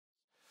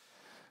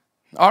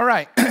All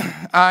right,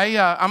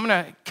 I'm going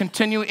to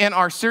continue in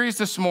our series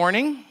this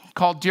morning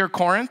called Dear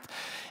Corinth.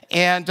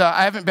 And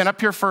I haven't been up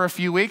here for a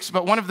few weeks,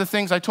 but one of the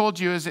things I told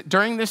you is that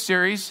during this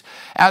series,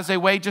 as a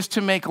way just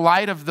to make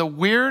light of the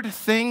weird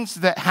things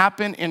that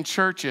happen in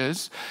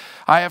churches,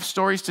 I have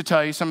stories to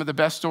tell you, some of the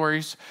best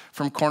stories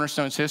from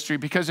Cornerstone's history.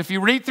 Because if you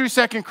read through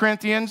 2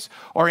 Corinthians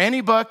or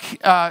any book,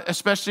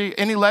 especially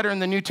any letter in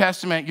the New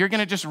Testament, you're going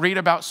to just read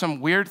about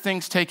some weird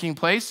things taking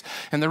place.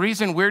 And the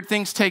reason weird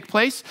things take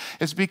place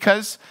is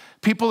because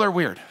people are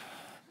weird.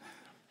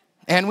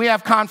 And we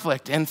have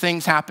conflict and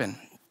things happen.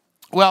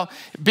 Well,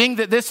 being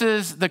that this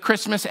is the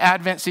Christmas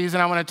Advent season,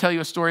 I want to tell you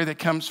a story that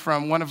comes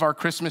from one of our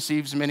Christmas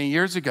Eves many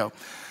years ago.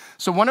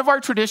 So one of our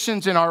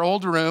traditions in our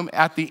old room,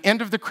 at the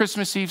end of the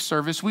Christmas Eve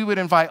service, we would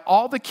invite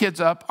all the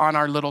kids up on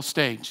our little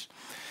stage.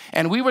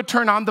 And we would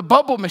turn on the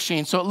bubble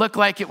machine so it looked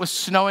like it was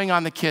snowing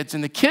on the kids.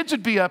 And the kids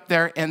would be up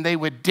there and they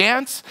would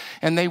dance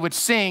and they would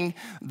sing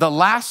the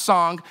last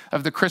song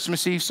of the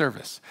Christmas Eve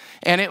service.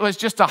 And it was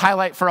just a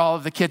highlight for all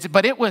of the kids.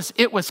 But it was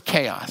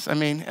chaos. I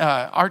mean,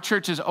 our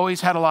church has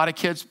always had a lot of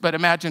kids, but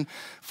imagine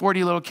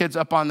 40 little kids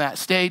up on that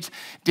stage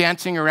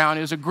dancing around.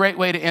 It was a great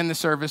way to end the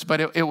service,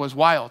 but it was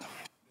wild.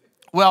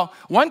 Well,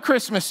 one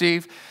Christmas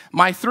Eve,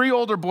 my three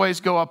older boys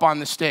go up on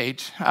the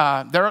stage.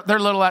 They're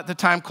little at the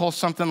time. Cole's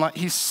something like,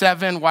 he's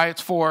 7,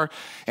 Wyatt's 4,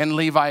 and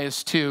Levi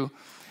is 2.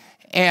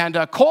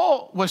 And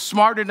Cole was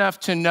smart enough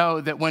to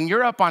know that when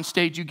you're up on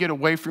stage, you get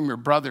away from your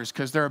brothers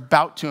because they're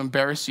about to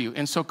embarrass you.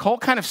 And so Cole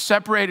kind of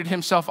separated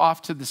himself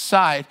off to the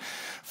side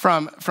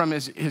from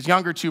his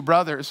younger two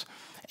brothers.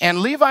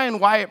 And Levi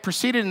and Wyatt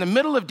proceeded in the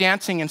middle of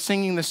dancing and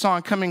singing the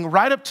song, coming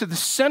right up to the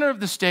center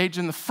of the stage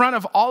in the front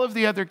of all of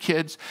the other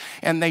kids.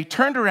 And they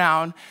turned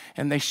around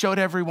and they showed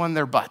everyone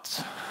their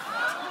butts.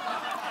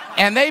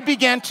 And they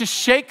began to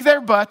shake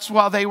their butts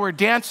while they were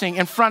dancing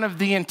in front of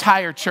the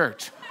entire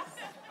church.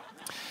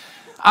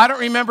 I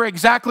don't remember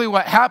exactly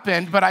what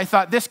happened, but I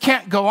thought this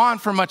can't go on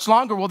for much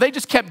longer. Well, they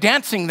just kept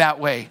dancing that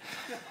way.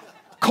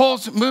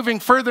 Cole's moving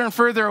further and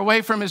further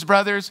away from his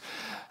brothers.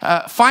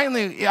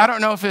 Finally, I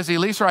don't know if it was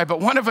Elise or I, but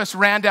one of us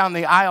ran down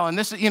the aisle. And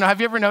this, have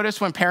you ever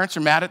noticed when parents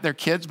are mad at their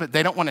kids, but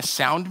they don't want to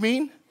sound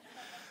mean?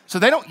 So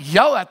they don't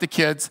yell at the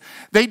kids.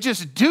 They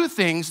just do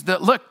things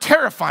that look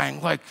terrifying,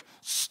 like,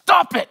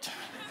 stop it.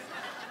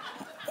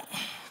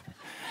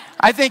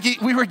 I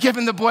think we were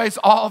giving the boys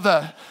all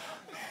the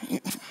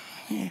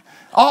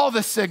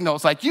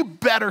signals, like, you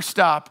better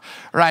stop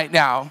right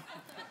now.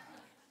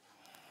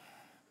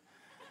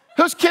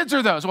 Whose kids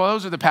are those? Well,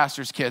 those are the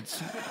pastor's kids.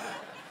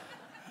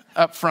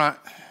 Up front,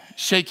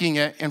 shaking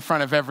it in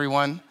front of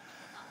everyone.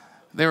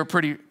 They were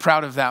pretty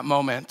proud of that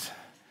moment.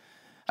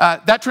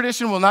 That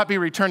tradition will not be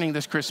returning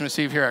this Christmas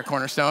Eve here at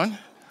Cornerstone.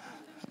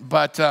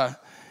 But,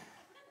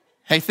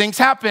 hey, things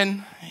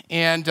happen.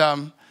 And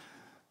I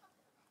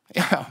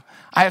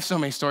have so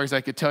many stories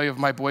I could tell you of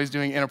my boys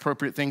doing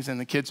inappropriate things in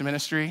the kids'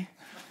 ministry.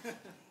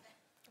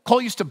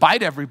 Cole used to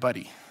bite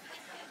everybody.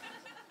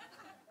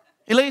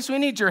 Elise, we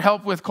need your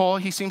help with Cole.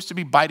 He seems to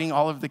be biting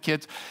all of the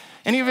kids.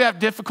 Any of you have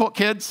difficult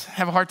kids,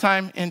 have a hard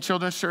time in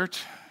children's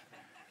church?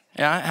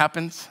 Yeah, it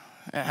happens.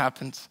 It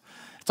happens.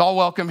 It's all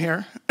welcome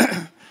here.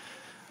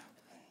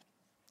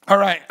 All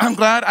right, I'm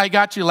glad I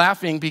got you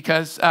laughing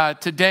because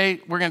today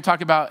we're going to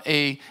talk about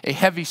a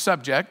heavy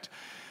subject.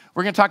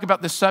 We're going to talk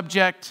about the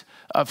subject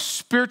of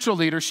spiritual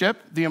leadership,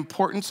 the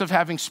importance of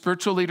having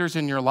spiritual leaders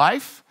in your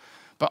life,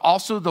 but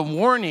also the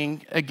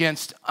warning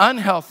against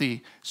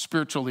unhealthy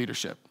spiritual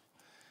leadership.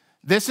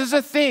 This is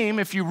a theme,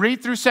 if you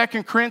read through 2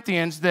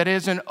 Corinthians, that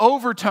is an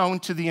overtone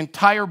to the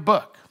entire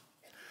book.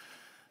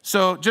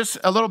 So just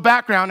a little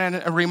background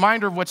and a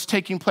reminder of what's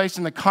taking place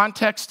in the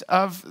context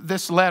of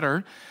this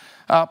letter.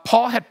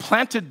 Paul had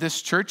planted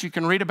this church. You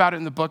can read about it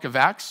in the book of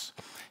Acts.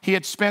 He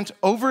had spent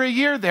over a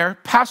year there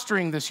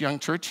pastoring this young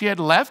church. He had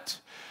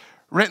left,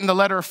 written the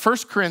letter of 1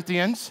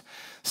 Corinthians.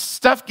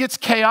 Stuff gets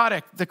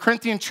chaotic. The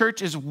Corinthian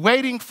church is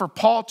waiting for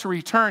Paul to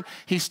return.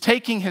 He's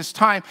taking his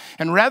time.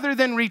 And rather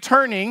than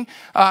returning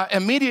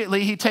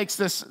immediately, he takes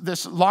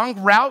this long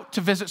route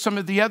to visit some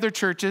of the other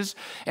churches,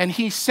 and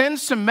he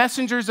sends some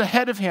messengers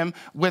ahead of him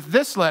with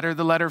this letter,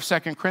 the letter of 2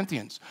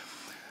 Corinthians.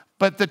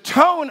 But the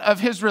tone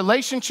of his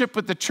relationship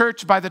with the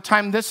church by the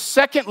time this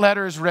second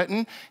letter is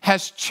written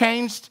has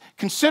changed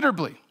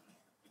considerably.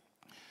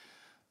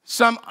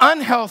 Some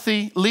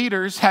unhealthy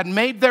leaders had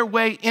made their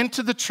way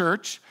into the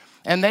church,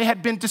 and they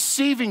had been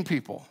deceiving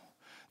people.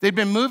 They'd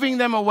been moving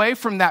them away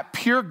from that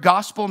pure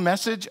gospel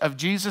message of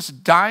Jesus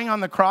dying on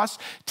the cross,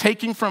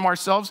 taking from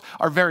ourselves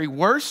our very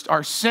worst,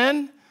 our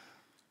sin.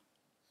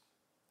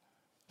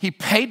 He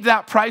paid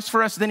that price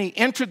for us. Then he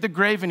entered the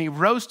grave and he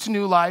rose to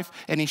new life,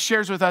 and he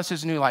shares with us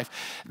his new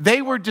life.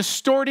 They were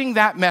distorting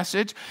that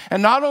message.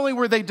 And not only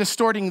were they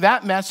distorting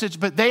that message,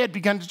 but they had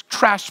begun to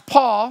trash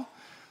Paul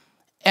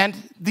and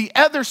the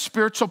other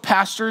spiritual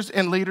pastors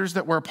and leaders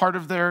that were a part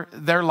of their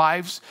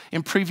lives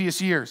in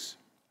previous years.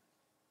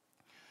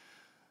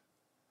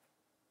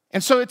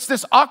 And so it's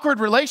this awkward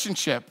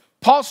relationship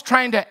Paul's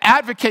trying to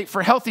advocate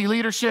for healthy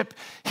leadership.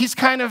 He's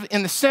kind of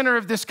in the center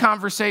of this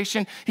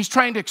conversation. He's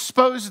trying to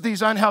expose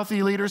these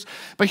unhealthy leaders.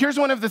 But here's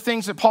one of the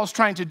things that Paul's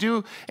trying to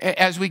do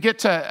as we get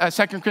to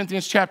 2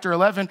 Corinthians chapter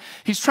 11.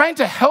 He's trying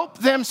to help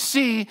them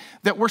see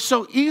that we're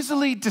so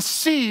easily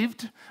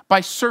deceived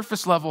by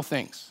surface level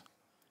things.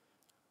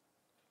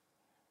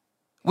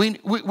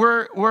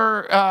 We're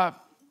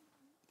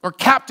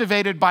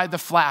captivated by the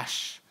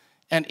flash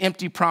and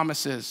empty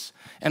promises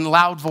and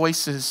loud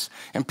voices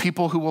and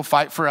people who will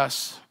fight for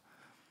us.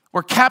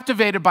 We're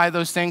captivated by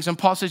those things, and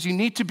Paul says you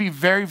need to be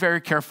very,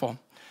 very careful.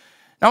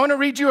 Now, I want to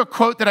read you a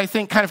quote that I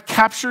think kind of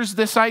captures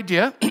this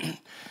idea.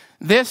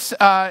 This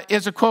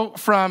is a quote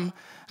from,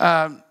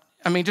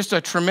 just a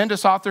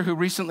tremendous author who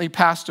recently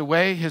passed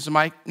away. His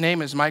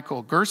name is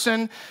Michael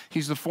Gerson.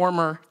 He's the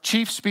former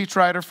chief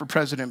speechwriter for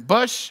President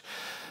Bush.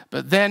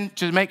 But then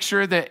to make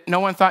sure that no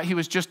one thought he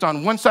was just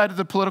on one side of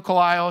the political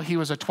aisle, he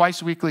was a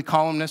twice-weekly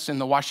columnist in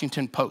the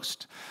Washington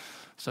Post.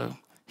 So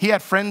he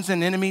had friends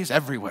and enemies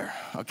everywhere,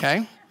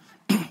 okay?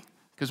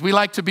 Because we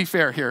like to be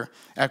fair here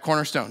at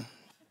Cornerstone.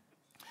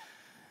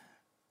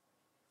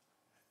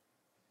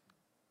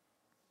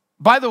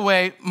 By the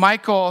way,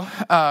 Michael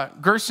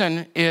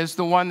Gerson is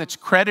the one that's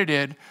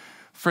credited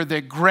for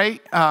the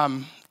great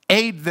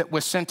aid that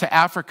was sent to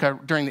Africa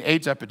during the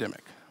AIDS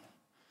epidemic.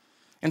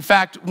 In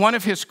fact, one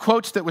of his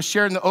quotes that was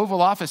shared in the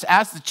Oval Office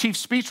as the chief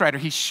speechwriter,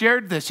 he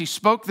shared this, he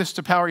spoke this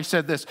to power, he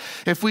said this: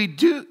 if we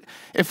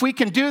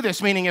can do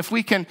this, meaning if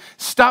we can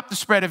stop the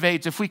spread of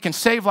AIDS, if we can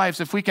save lives,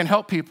 if we can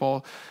help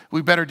people,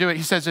 we better do it.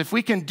 He says, if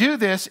we can do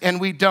this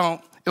and we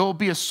don't, it will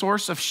be a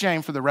source of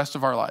shame for the rest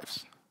of our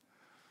lives.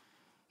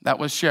 That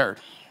was shared.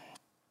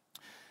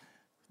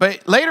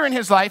 But later in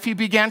his life, he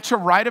began to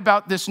write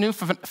about this new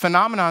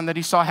phenomenon that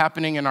he saw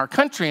happening in our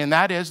country, and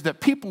that is that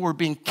people were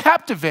being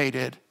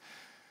captivated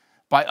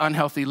by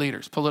unhealthy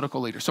leaders,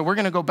 political leaders. So we're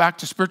going to go back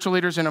to spiritual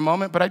leaders in a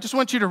moment, but I just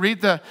want you to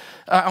read I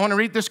want to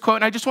read this quote,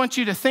 and I just want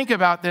you to think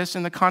about this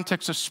in the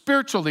context of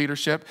spiritual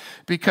leadership,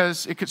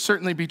 because it could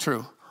certainly be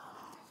true.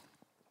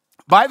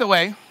 By the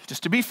way,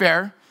 just to be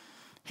fair,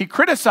 he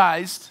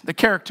criticized the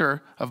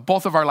character of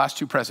both of our last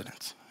two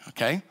presidents,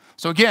 okay?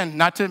 So again,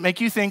 not to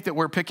make you think that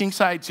we're picking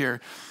sides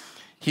here,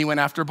 he went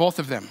after both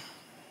of them.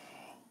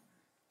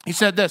 He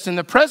said this: in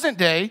the present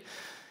day,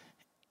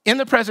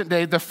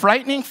 the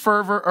frightening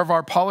fervor of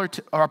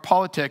our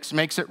politics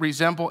makes it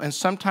resemble and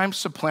sometimes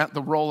supplant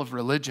the role of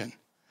religion.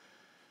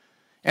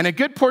 And a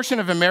good portion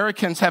of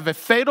Americans have a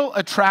fatal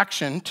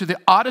attraction to the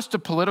oddest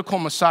of political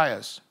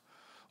messiahs,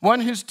 one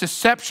whose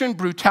deception,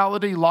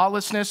 brutality,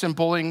 lawlessness, and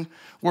bullying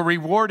were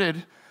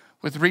rewarded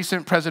with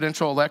recent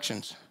presidential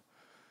elections.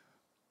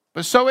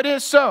 But so it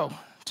is so,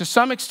 to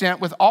some extent,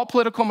 with all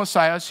political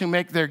messiahs who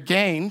make their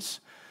gains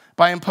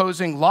by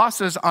imposing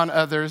losses on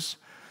others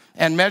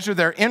and measure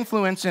their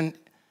influence in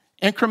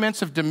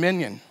increments of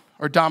dominion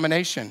or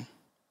domination.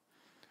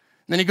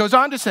 Then he goes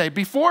on to say,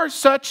 before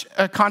such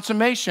a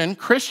consummation,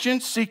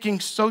 Christians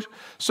seeking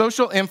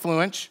social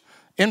influence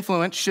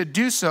should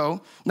do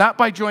so not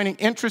by joining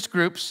interest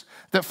groups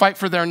that fight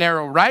for their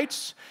narrow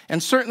rights,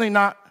 and certainly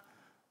not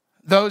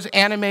those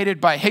animated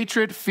by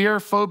hatred, fear,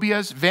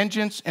 phobias,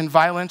 vengeance, and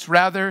violence.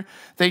 Rather,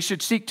 they should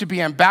seek to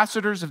be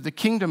ambassadors of the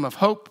kingdom of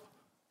hope,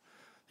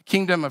 the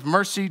kingdom of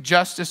mercy,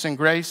 justice, and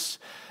grace.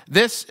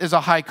 This is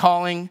a high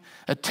calling,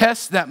 a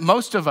test that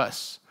most of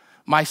us,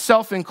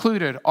 myself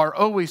included, are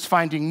always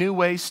finding new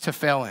ways to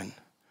fail in.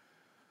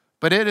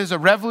 But it is a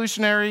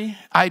revolutionary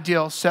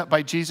ideal set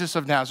by Jesus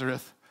of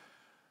Nazareth,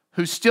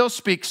 who still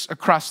speaks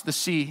across the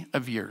sea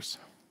of years.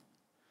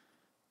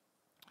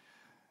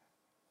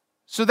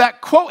 So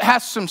that quote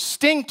has some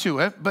sting to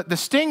it, but the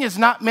sting is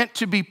not meant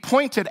to be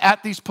pointed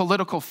at these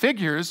political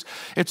figures.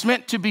 It's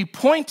meant to be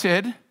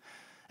pointed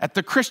at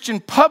the Christian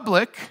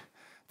public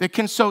that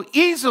can so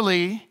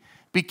easily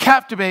be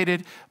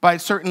captivated by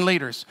certain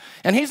leaders.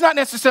 And he's not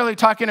necessarily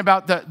talking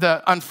about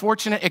the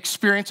unfortunate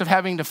experience of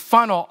having to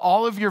funnel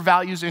all of your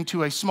values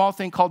into a small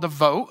thing called a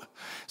vote.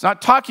 He's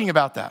not talking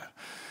about that.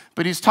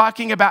 But he's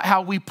talking about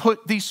how we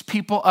put these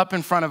people up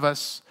in front of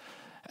us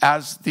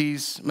as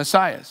these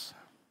messiahs.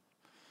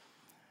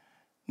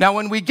 Now,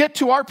 when we get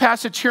to our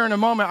passage here in a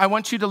moment, I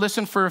want you to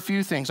listen for a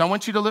few things. I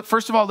want you to,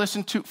 first of all,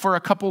 listen for a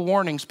couple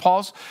warnings.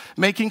 Paul's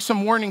making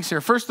some warnings here.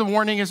 First, the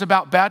warning is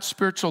about bad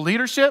spiritual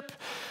leadership.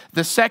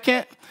 The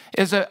second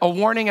is a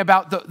warning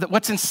about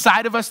what's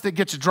inside of us that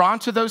gets drawn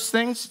to those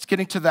things. It's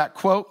getting to that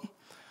quote.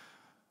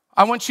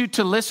 I want you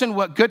to listen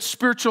what good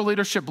spiritual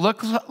leadership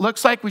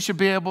looks like. We should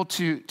be able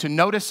to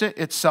notice it.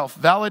 It's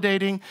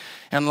self-validating.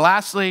 And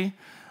lastly,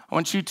 I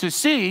want you to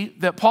see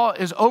that Paul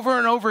is over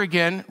and over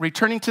again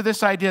returning to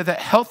this idea that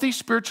healthy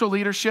spiritual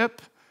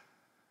leadership,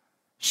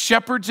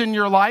 shepherds in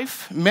your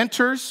life,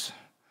 mentors,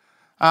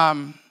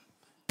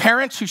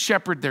 parents who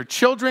shepherd their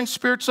children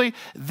spiritually,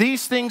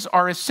 these things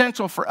are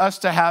essential for us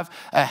to have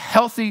a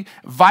healthy,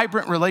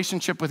 vibrant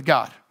relationship with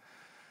God.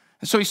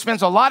 And so he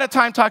spends a lot of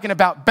time talking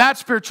about bad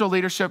spiritual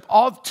leadership,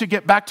 all to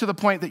get back to the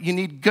point that you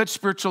need good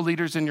spiritual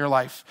leaders in your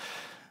life.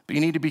 But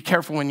you need to be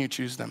careful when you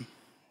choose them.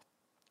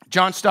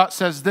 John Stott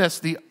says this: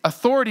 the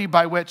authority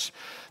by which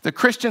the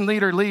Christian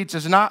leader leads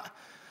is not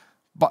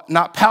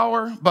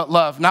power, but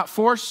love, not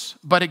force,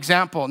 but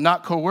example,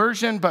 not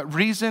coercion, but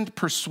reasoned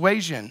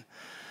persuasion.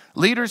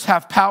 Leaders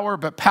have power,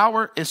 but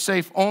power is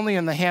safe only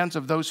in the hands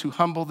of those who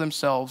humble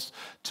themselves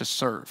to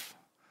serve.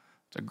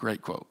 It's a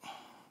great quote,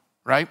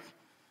 right?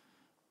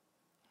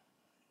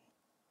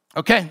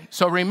 Okay,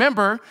 so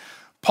remember,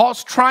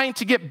 Paul's trying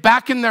to get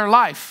back in their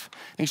life.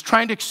 He's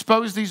trying to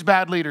expose these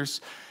bad leaders.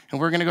 And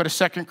we're going to go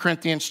to 2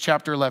 Corinthians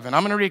chapter 11.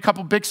 I'm going to read a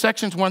couple big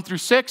sections, 1 through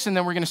 6, and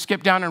then we're going to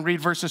skip down and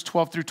read verses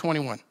 12 through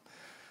 21.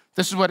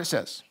 This is what it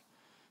says.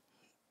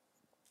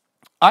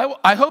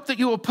 I hope that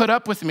you will put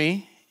up with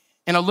me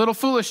in a little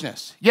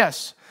foolishness.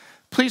 Yes,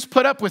 please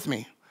put up with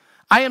me.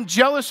 I am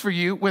jealous for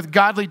you with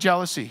godly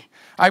jealousy.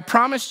 I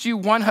promised you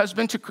one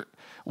husband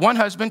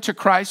to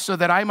Christ so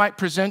that I might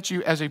present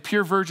you as a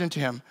pure virgin to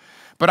him.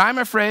 But I'm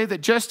afraid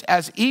that just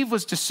as Eve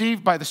was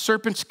deceived by the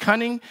serpent's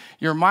cunning,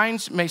 your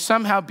minds may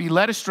somehow be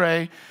led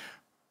astray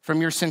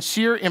from your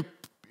sincere and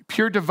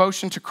pure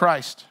devotion to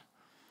Christ.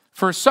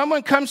 For if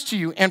someone comes to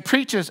you and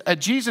preaches a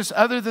Jesus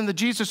other than the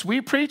Jesus we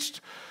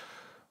preached,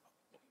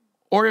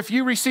 or if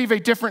you receive a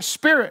different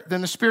spirit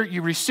than the spirit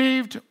you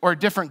received, or a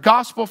different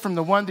gospel from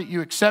the one that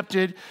you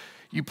accepted,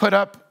 you put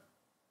up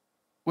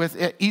with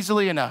it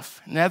easily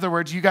enough. In other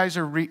words, you guys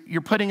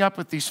you're putting up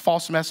with these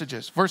false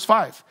messages. Verse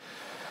 5.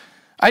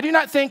 I do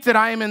not think that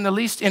I am in the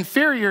least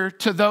inferior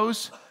to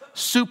those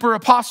super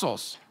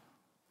apostles.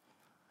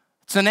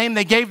 It's the name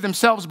they gave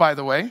themselves, by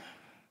the way.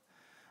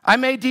 I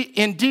may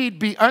indeed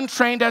be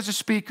untrained as a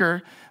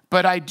speaker,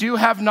 but I do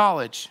have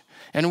knowledge,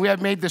 and we have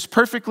made this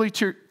perfectly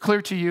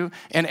clear to you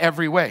in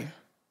every way.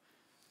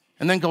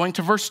 And then going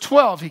to verse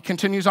 12, he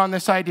continues on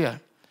this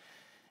idea.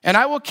 And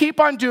I will keep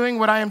on doing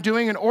what I am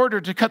doing in order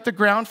to cut the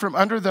ground from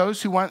under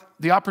those who want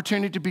the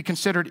opportunity to be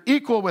considered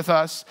equal with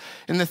us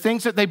in the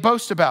things that they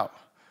boast about.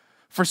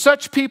 For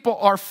such people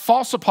are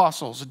false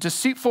apostles,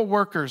 deceitful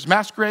workers,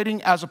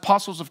 masquerading as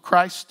apostles of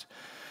Christ.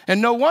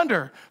 And no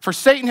wonder, for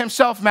Satan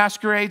himself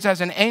masquerades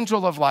as an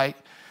angel of light.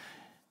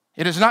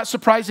 It is not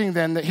surprising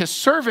then that his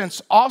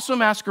servants also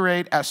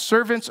masquerade as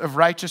servants of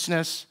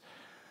righteousness.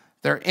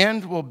 Their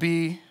end will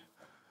be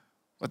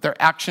what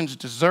their actions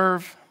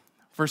deserve.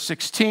 Verse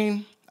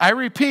 16, I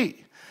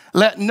repeat,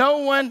 let no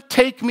one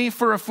take me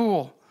for a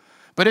fool.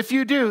 But if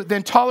you do,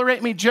 then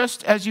tolerate me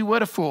just as you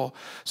would a fool,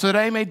 so that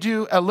I may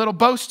do a little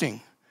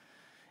boasting.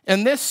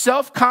 In this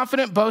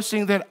self-confident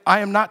boasting that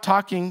I am not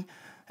talking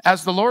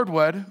as the Lord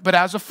would, but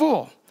as a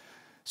fool.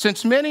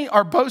 Since many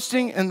are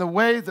boasting in the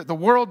way that the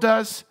world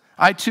does,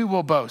 I too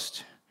will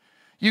boast.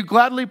 You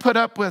gladly put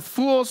up with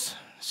fools,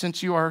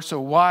 since you are so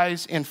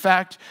wise. In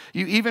fact,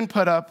 you even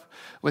put up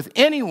with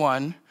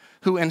anyone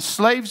who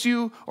enslaves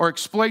you or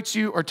exploits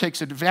you or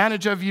takes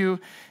advantage of you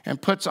and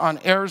puts on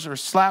airs or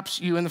slaps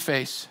you in the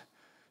face.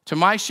 To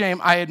my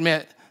shame, I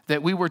admit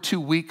that we were too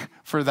weak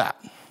for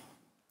that.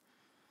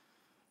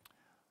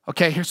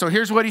 Okay, so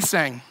here's what he's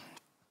saying.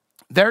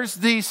 There's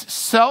these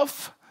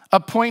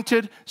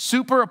self-appointed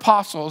super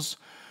apostles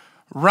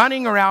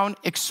running around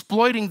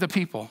exploiting the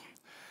people.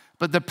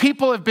 But the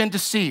people have been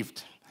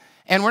deceived.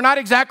 And we're not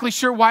exactly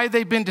sure why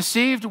they've been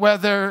deceived,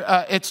 whether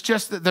it's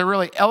just that they're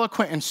really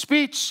eloquent in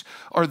speech,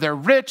 or they're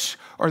rich,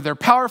 or they're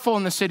powerful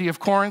in the city of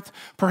Corinth.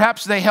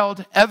 Perhaps they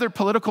held other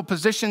political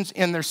positions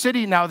in their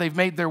city. Now they've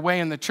made their way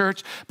in the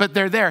church, but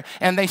they're there.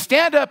 And they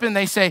stand up and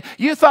they say,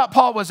 you thought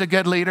Paul was a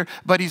good leader,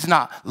 but he's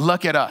not.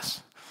 Look at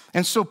us.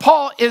 And so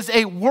Paul is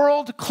a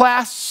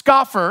world-class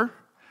scoffer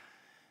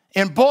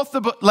in both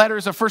the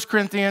letters of 1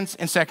 Corinthians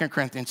and 2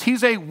 Corinthians.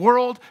 He's a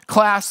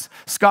world-class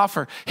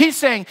scoffer. He's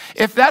saying,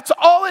 if that's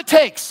all it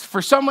takes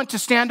for someone to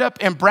stand up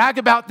and brag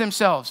about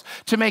themselves,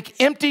 to make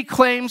empty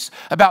claims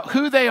about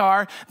who they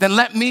are, then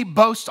let me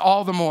boast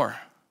all the more.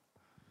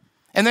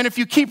 And then if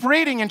you keep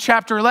reading in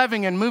chapter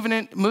 11 and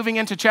moving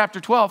into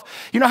chapter 12,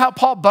 you know how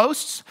Paul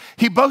boasts?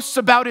 He boasts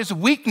about his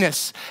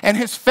weakness and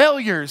his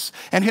failures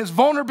and his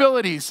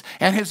vulnerabilities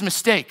and his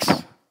mistakes.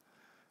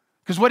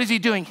 Because what is he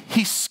doing?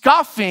 He's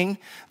scoffing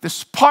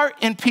this part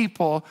in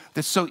people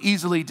that's so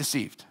easily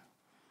deceived.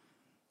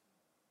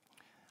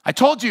 I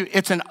told you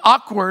it's an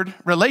awkward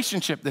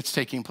relationship that's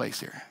taking place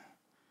here.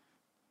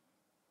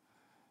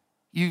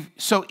 You've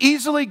so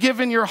easily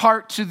given your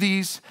heart to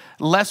these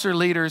lesser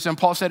leaders. And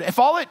Paul said, if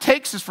all it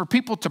takes is for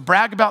people to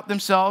brag about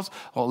themselves,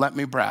 well, let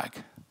me brag.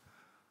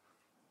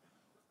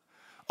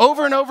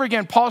 Over and over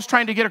again, Paul's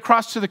trying to get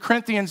across to the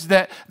Corinthians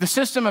that the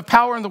system of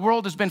power in the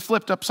world has been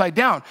flipped upside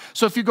down.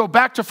 So if you go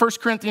back to 1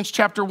 Corinthians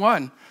chapter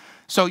 1,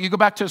 so you go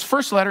back to his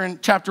first letter in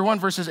chapter 1,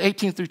 verses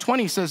 18 through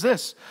 20, he says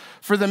this,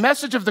 for the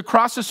message of the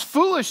cross is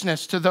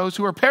foolishness to those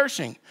who are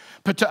perishing,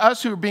 but to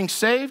us who are being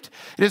saved,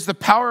 it is the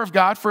power of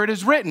God, for it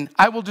is written,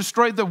 I will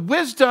destroy the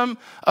wisdom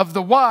of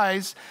the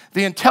wise,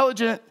 the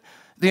intelligence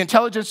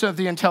of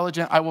the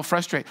intelligent I will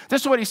frustrate.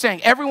 This is what he's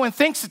saying. Everyone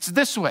thinks it's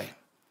this way.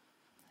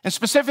 And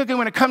specifically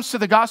when it comes to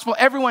the gospel,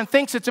 everyone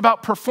thinks it's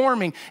about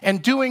performing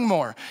and doing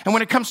more. And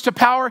when it comes to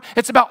power,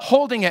 it's about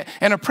holding it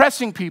and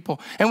oppressing people.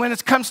 And when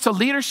it comes to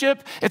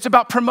leadership, it's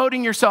about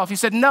promoting yourself. He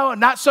said, no,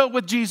 not so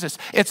with Jesus.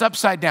 It's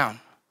upside down.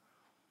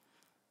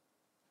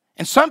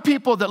 And some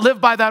people that live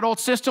by that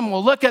old system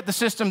will look at the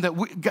system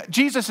that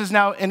Jesus has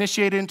now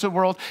initiated into the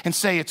world and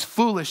say it's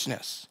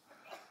foolishness.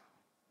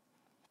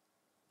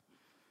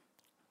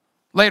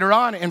 Later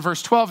on in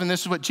verse 12, and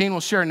this is what Gene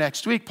will share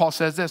next week, Paul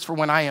says this, for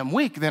when I am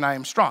weak, then I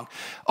am strong.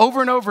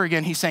 Over and over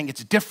again, he's saying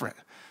it's different.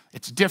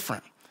 It's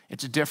different.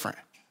 It's different.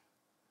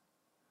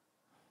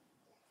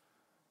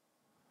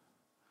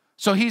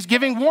 So he's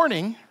giving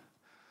warning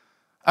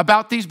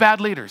about these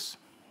bad leaders.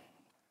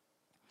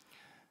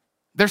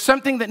 There's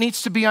something that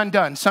needs to be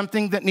undone,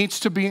 something that needs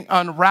to be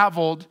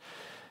unraveled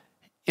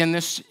in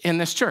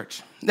this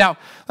church. Now,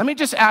 let me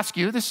just ask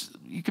you this.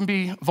 You can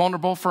be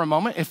vulnerable for a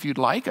moment if you'd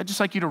like. I'd just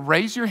like you to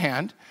raise your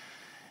hand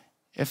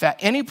if at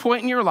any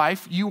point in your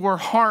life you were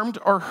harmed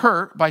or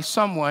hurt by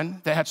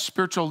someone that had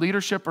spiritual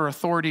leadership or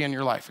authority in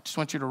your life. I just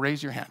want you to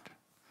raise your hand.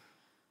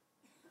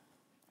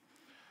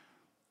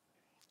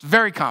 It's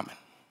very common.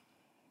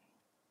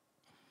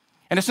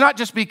 And it's not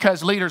just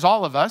because leaders,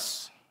 all of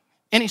us,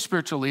 any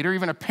spiritual leader,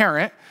 even a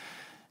parent,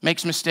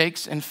 makes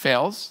mistakes and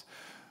fails.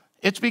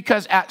 It's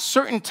because at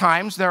certain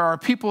times there are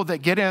people that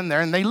get in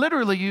there and they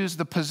literally use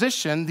the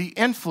position, the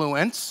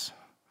influence,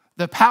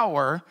 the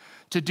power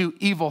to do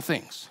evil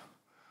things.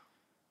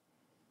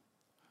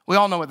 We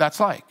all know what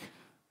that's like.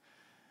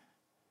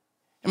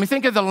 I mean,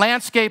 think of the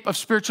landscape of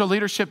spiritual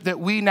leadership that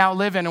we now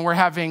live in, and we're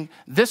having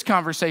this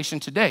conversation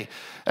today.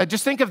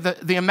 Just think of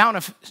the amount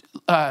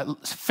of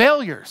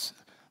failures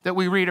that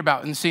we read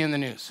about and see in the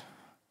news.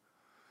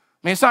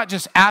 I mean, it's not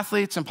just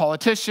athletes and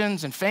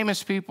politicians and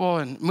famous people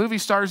and movie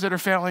stars that are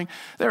failing.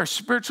 There are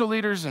spiritual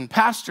leaders and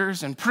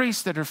pastors and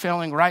priests that are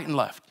failing right and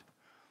left.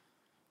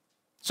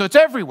 So it's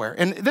everywhere.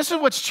 And this is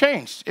what's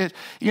changed.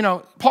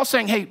 Paul's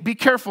saying, hey, be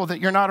careful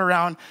that you're not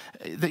around,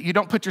 that you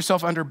don't put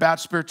yourself under bad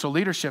spiritual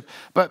leadership.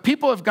 But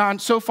people have gone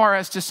so far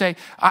as to say,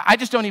 I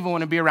just don't even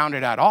want to be around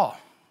it at all.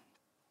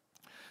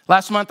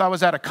 Last month, I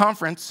was at a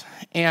conference,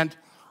 and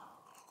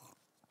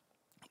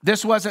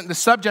this wasn't the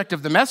subject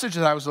of the message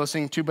that I was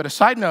listening to, but a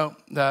side note,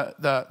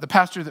 the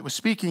pastor that was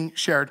speaking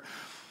shared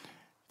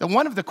that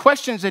one of the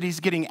questions that he's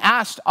getting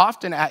asked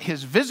often at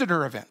his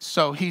visitor events.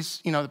 So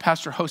the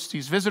pastor hosts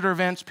these visitor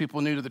events.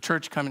 People new to the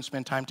church come and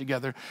spend time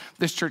together.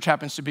 This church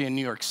happens to be in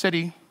New York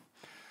City,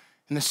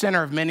 in the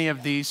center of many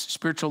of these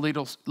spiritual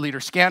leader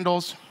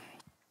scandals.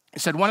 He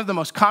said, one of the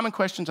most common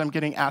questions I'm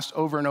getting asked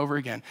over and over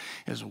again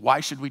is,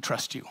 why should we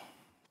trust you?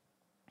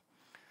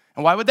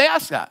 And why would they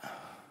ask that?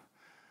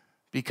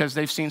 Because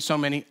they've seen so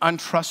many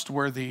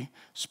untrustworthy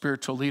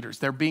spiritual leaders.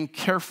 They're being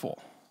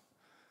careful.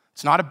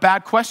 It's not a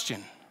bad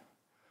question,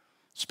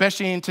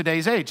 especially in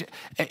today's age.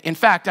 In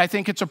fact, I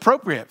think it's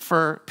appropriate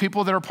for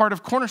people that are part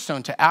of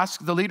Cornerstone to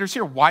ask the leaders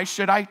here, why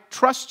should I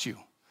trust you?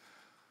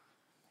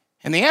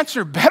 And the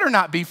answer better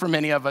not be for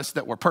many of us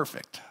that we're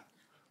perfect.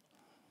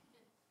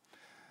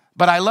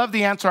 But I love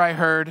the answer I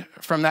heard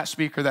from that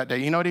speaker that day.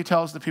 You know what he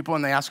tells the people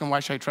when they ask him,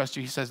 why should I trust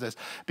you? He says this,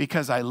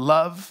 because I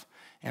love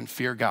and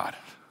fear God.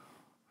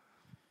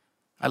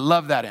 I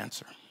love that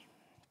answer.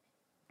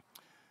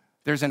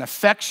 There's an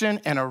affection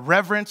and a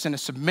reverence and a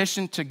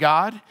submission to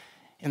God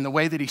in the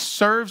way that he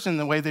serves and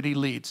the way that he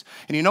leads.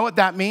 And you know what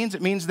that means?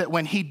 It means that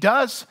when he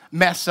does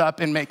mess up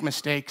and make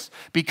mistakes,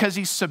 because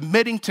he's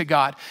submitting to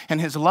God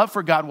and his love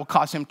for God will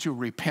cause him to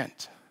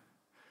repent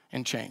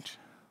and change.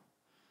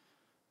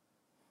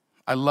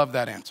 I love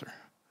that answer.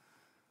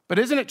 But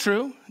isn't it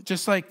true?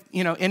 Just like,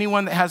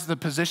 anyone that has the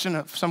position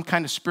of some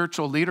kind of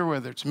spiritual leader,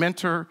 whether it's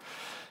mentor,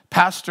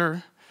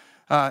 pastor,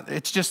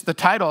 it's just the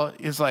title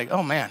is like,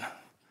 oh man,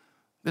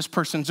 this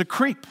person's a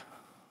creep.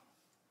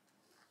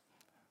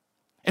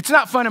 It's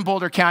not fun in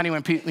Boulder County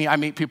when I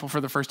meet people for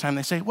the first time.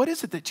 They say, what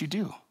is it that you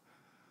do?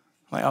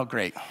 I'm like, oh,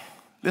 great.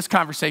 This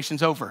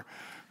conversation's over.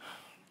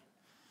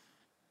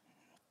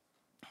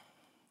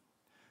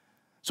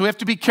 So we have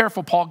to be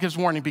careful. Paul gives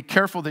warning. Be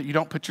careful that you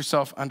don't put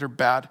yourself under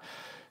bad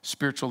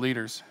spiritual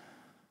leaders.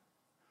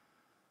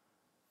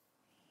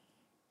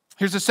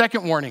 Here's a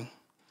second warning.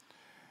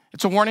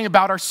 It's a warning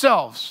about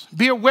ourselves.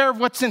 Be aware of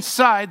what's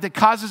inside that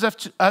causes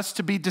us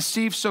to be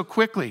deceived so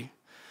quickly.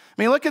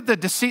 I mean, look at the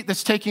deceit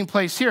that's taking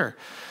place here.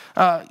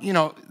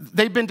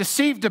 They've been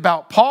deceived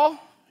about Paul.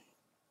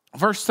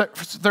 Verse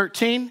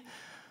 13,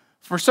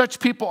 for such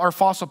people are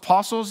false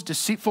apostles,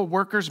 deceitful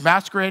workers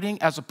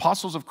masquerading as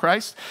apostles of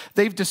Christ.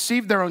 They've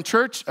deceived their own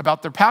church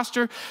about their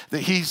pastor, that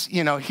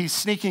he's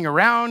sneaking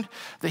around,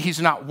 that he's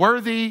not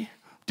worthy,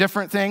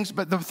 different things.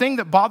 But the thing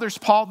that bothers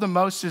Paul the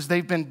most is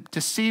they've been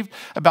deceived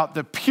about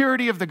the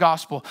purity of the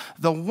gospel,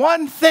 the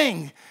one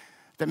thing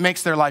that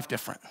makes their life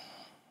different.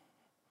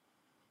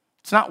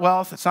 It's not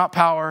wealth, it's not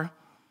power.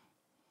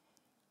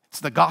 It's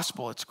the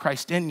gospel, it's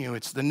Christ in you,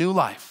 it's the new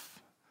life.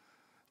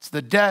 It's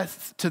the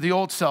death to the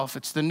old self.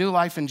 It's the new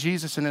life in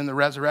Jesus and in the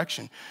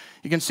resurrection.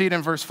 You can see it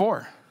in verse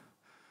 4.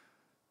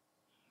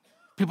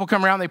 People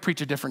come around, they preach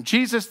a different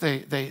Jesus.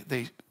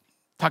 They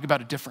talk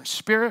about a different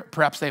spirit.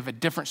 Perhaps they have a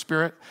different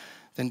spirit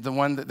than the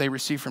one that they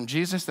received from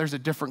Jesus. There's a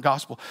different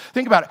gospel.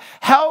 Think about it.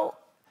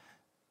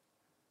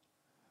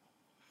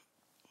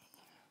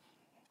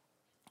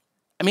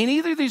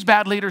 Either these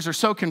bad leaders are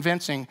so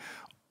convincing,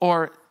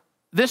 or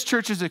this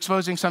church is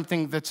exposing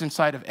something that's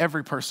inside of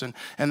every person,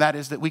 and that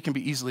is that we can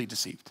be easily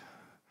deceived.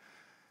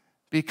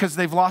 Because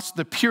they've lost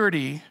the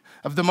purity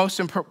of the most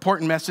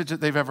important message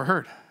that they've ever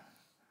heard.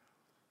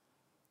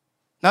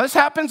 Now, this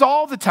happens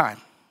all the time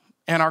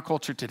in our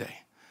culture today.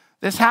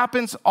 This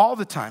happens all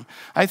the time.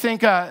 I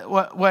think that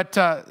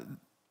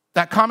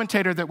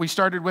commentator that we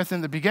started with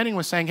in the beginning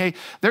was saying, hey,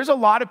 there's a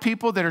lot of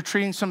people that are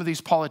treating some of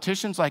these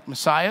politicians like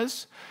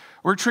messiahs.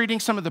 We're treating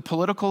some of the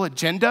political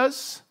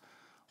agendas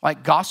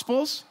like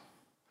gospels.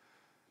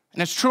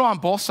 And it's true on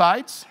both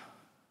sides.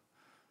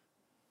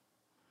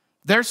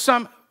 There's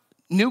some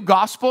new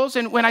gospels,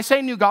 and when I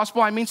say new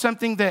gospel, I mean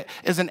something that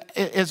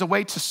is a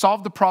way to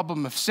solve the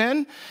problem of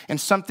sin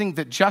and something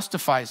that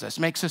justifies us,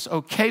 makes us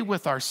okay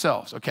with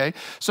ourselves, okay?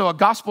 So a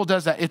gospel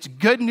does that. It's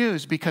good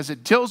news because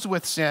it deals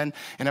with sin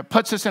and it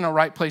puts us in a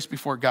right place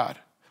before God.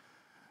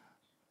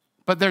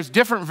 But there's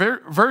different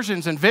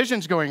versions and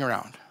visions going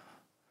around.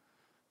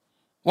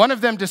 One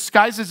of them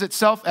disguises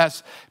itself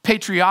as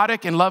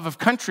patriotic and love of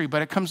country,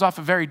 but it comes off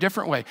a very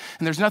different way.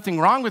 And there's nothing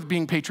wrong with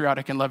being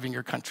patriotic and loving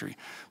your country.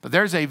 But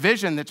there's a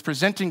vision that's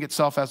presenting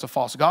itself as a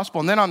false gospel.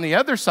 And then on the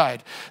other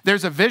side,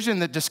 there's a vision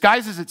that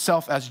disguises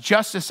itself as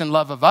justice and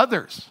love of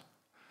others.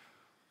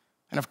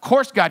 And of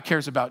course, God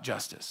cares about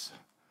justice.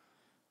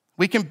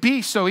 We can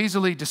be so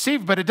easily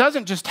deceived, but it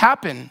doesn't just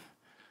happen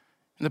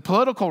in the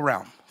political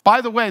realm.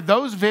 By the way,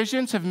 those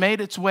visions have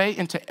made its way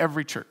into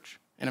every church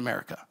in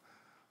America.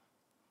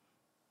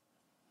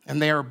 And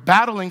they are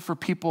battling for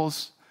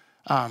people's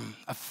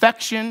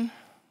affection,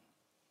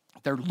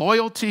 their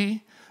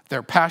loyalty,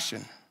 their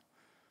passion.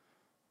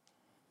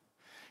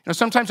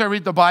 Sometimes I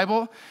read the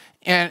Bible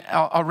and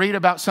I'll read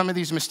about some of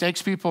these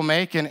mistakes people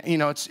make, and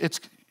it's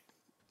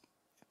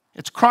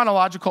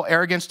chronological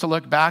arrogance to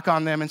look back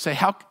on them and say,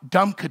 how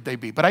dumb could they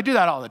be? But I do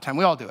that all the time.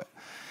 We all do it.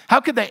 How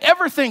could they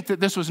ever think that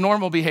this was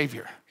normal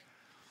behavior?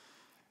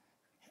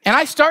 And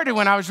I started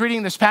when I was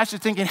reading this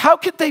passage thinking, how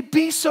could they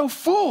be so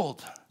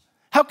fooled?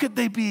 How could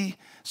they be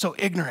so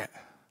ignorant?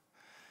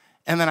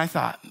 And then I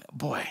thought,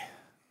 boy,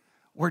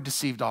 we're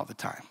deceived all the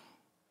time.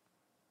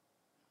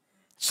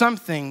 Some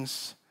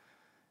things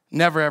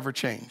never, ever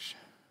change.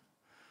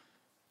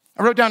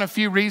 I wrote down a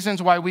few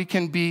reasons why we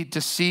can be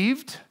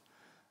deceived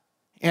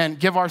and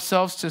give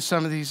ourselves to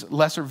some of these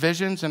lesser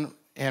visions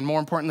and more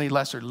importantly,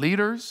 lesser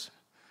leaders.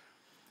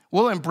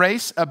 We'll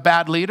embrace a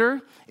bad leader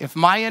if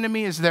my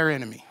enemy is their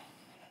enemy.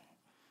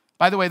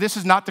 By the way, this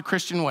is not the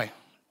Christian way.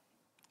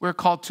 We're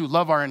called to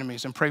love our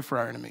enemies and pray for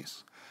our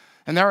enemies.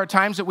 And there are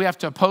times that we have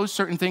to oppose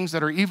certain things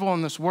that are evil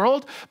in this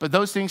world, but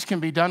those things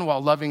can be done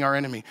while loving our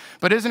enemy.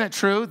 But isn't it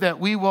true that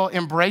we will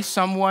embrace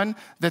someone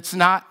that's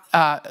not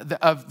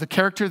of the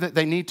character that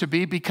they need to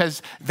be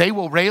because they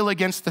will rail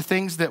against the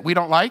things that we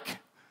don't like?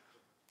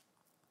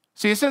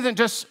 See, this isn't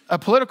just a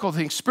political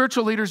thing.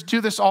 Spiritual leaders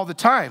do this all the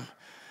time.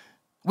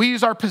 We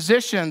use our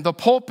position, the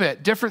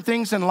pulpit, different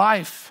things in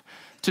life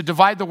to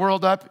divide the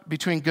world up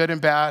between good and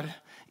bad,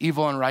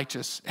 evil and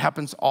righteous. It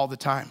happens all the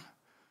time.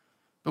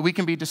 But we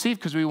can be deceived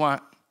because we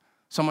want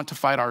someone to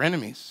fight our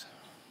enemies.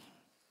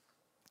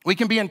 We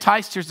can be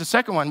enticed. Here's the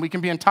second one. We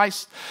can be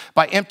enticed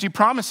by empty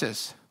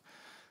promises.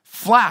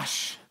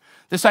 Flash.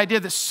 This idea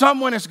that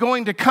someone is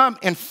going to come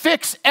and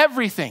fix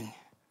everything.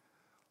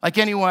 Like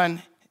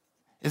anyone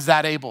is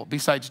that able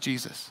besides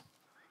Jesus.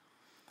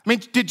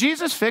 Did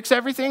Jesus fix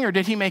everything or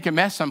did he make a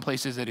mess some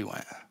places that he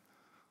went?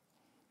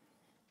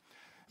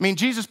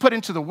 Jesus put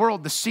into the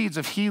world the seeds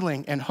of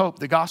healing and hope,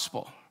 the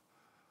gospel.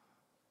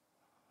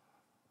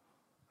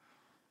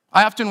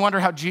 I often wonder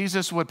how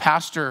Jesus would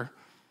pastor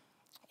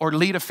or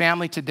lead a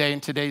family today in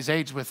today's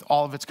age with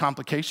all of its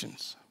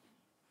complications.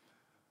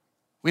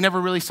 We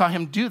never really saw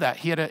him do that.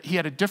 He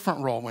had a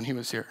different role when he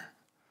was here.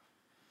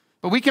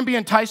 But we can be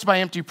enticed by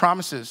empty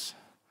promises.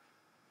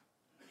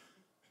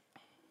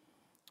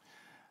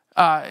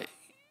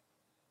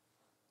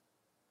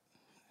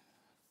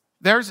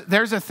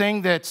 There's a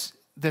thing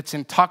that's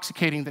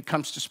intoxicating that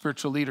comes to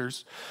spiritual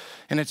leaders,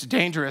 and it's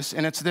dangerous,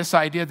 and it's this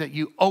idea that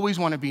you always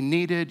want to be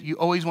needed, you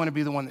always want to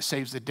be the one that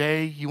saves the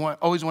day, you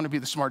always want to be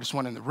the smartest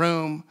one in the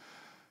room,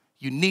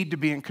 you need to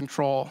be in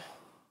control.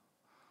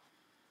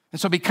 And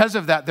so because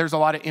of that, there's a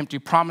lot of empty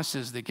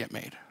promises that get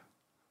made.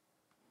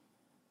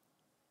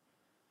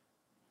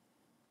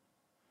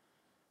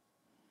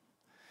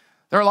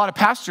 There are a lot of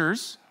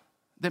pastors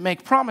that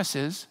make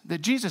promises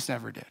that Jesus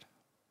never did.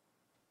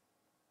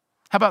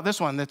 How about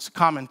this one that's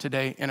common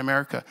today in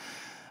America?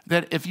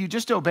 That if you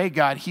just obey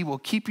God, he will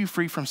keep you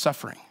free from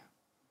suffering.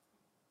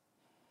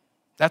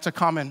 That's a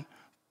common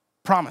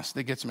promise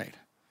that gets made.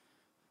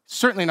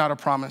 Certainly not a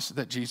promise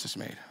that Jesus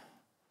made.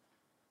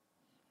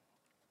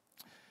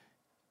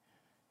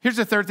 Here's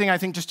the third thing I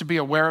think just to be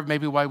aware of,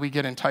 maybe why we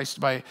get enticed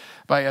by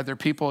other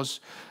people's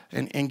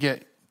and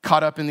get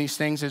caught up in these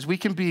things is we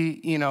can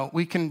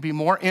be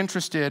more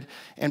interested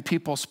in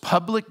people's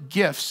public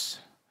gifts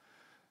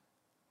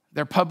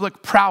their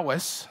public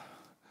prowess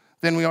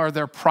than we are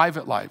their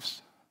private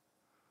lives,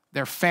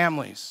 their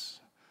families,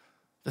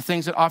 the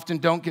things that often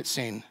don't get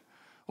seen.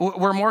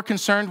 We're more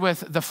concerned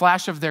with the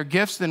flash of their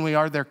gifts than we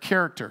are their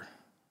character.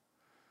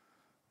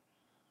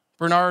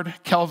 Bernard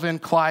Kelvin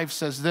Clive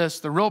says this: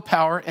 the real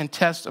power and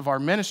test of our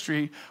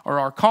ministry or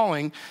our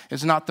calling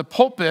is not the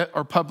pulpit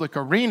or public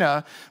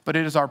arena, but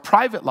it is our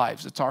private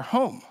lives. It's our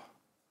home.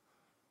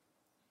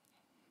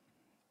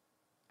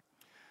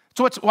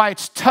 So it's why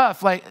it's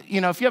tough. Like,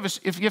 you know, if you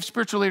have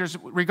spiritual leaders,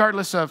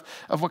 regardless of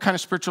what kind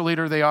of spiritual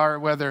leader they are,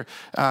 whether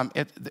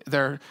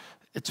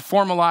it's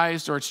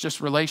formalized or it's just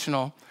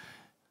relational,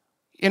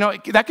 you know,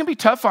 that can be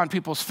tough on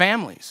people's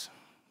families,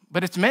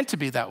 but it's meant to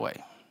be that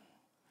way.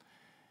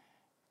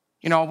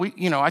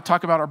 I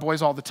talk about our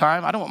boys all the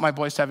time. I don't want my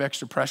boys to have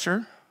extra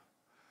pressure.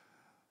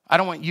 I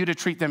don't want you to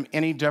treat them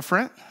any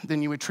different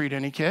than you would treat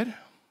any kid.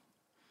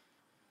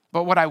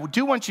 But what I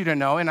do want you to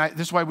know, and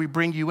this is why we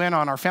bring you in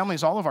on our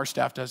families, all of our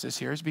staff does this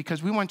here, is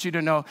because we want you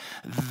to know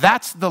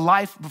that's the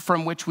life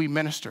from which we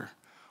minister.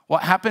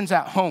 What happens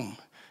at home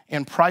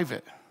in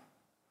private.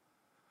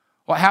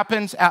 What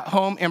happens at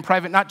home in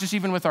private, not just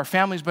even with our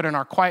families, but in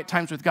our quiet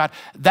times with God,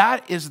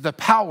 that is the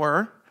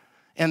power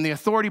and the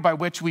authority by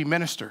which we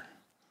minister.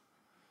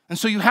 And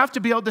so you have to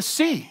be able to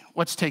see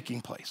what's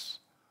taking place.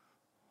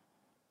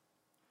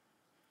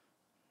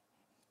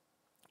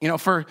 You know,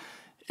 for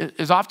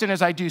as often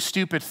as I do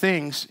stupid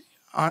things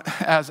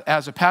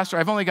as a pastor,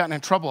 I've only gotten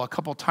in trouble a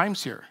couple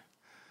times here.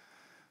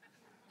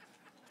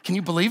 Can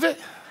you believe it?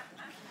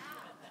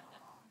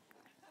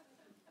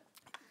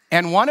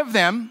 And one of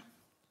them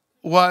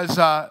was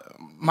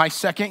my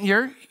second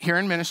year here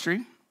in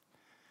ministry.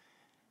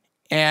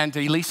 And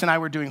Elise and I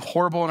were doing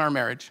horrible in our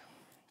marriage.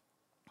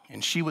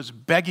 And she was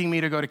begging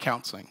me to go to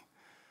counseling.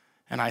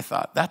 And I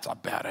thought, that's a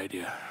bad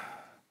idea.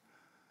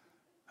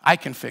 I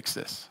can fix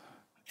this.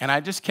 And I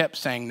just kept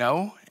saying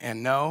no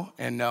and no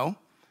and no.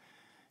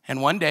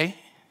 And one day,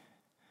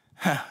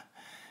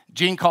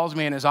 Gene calls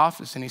me in his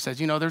office and he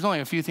says, you know, there's only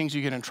a few things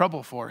you get in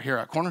trouble for here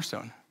at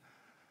Cornerstone.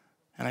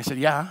 And I said,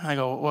 yeah. I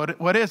go,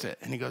 what is it?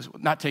 And he goes,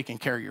 not taking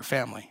care of your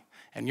family.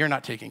 And you're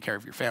not taking care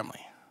of your family.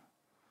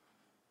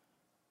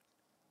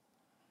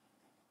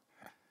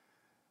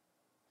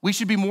 We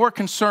should be more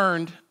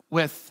concerned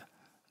with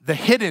the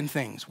hidden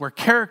things, where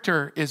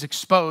character is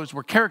exposed,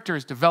 where character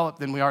is developed,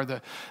 than we are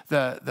the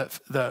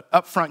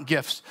upfront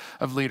gifts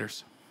of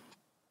leaders.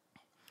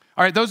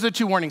 All right, those are the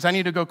two warnings. I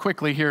need to go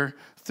quickly here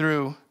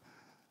through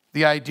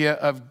the idea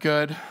of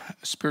good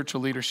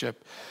spiritual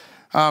leadership.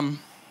 I'm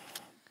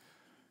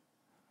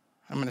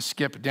going to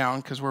skip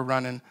down because we're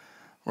running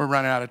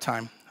out of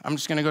time. I'm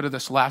just going to go to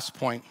this last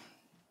point.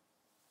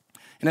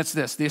 And it's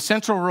this: the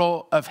essential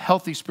role of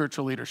healthy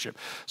spiritual leadership.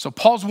 So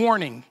Paul's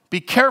warning,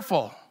 be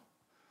careful.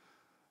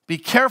 Be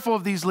careful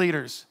of these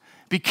leaders.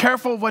 Be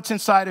careful of what's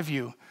inside of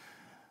you.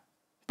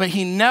 But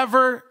he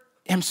never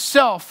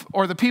himself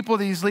or the people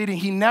that he's leading,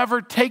 he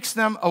never takes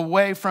them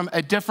away from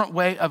a different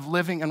way of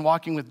living and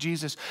walking with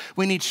Jesus.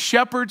 We need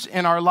shepherds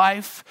in our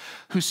life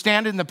who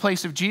stand in the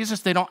place of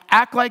Jesus. They don't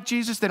act like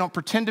Jesus. They don't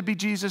pretend to be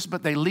Jesus,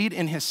 but they lead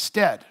in his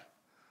stead.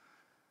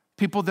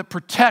 People that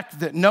protect,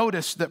 that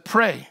notice, that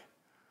pray.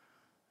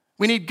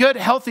 We need good,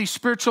 healthy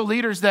spiritual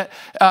leaders that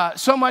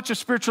so much of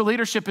spiritual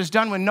leadership is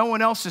done when no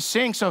one else is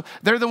seeing. So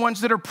they're the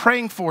ones that are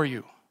praying for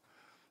you.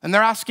 And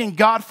they're asking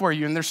God for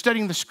you. And they're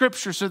studying the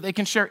scripture so they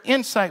can share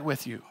insight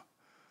with you.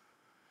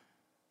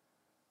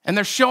 And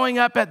they're showing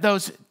up at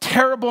those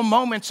terrible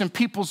moments in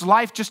people's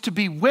life just to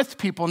be with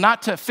people.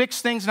 Not to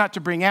fix things, not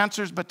to bring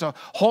answers, but to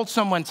hold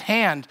someone's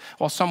hand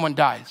while someone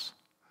dies.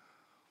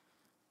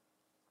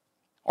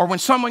 Or when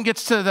someone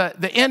gets to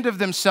the end of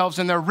themselves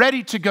and they're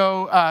ready to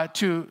go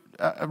to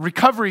a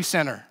recovery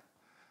center.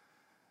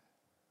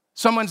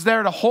 Someone's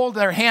there to hold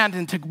their hand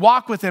and to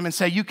walk with them and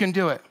say, you can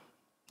do it.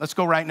 Let's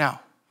go right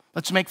now.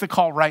 Let's make the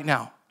call right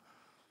now.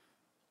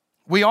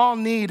 We all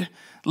need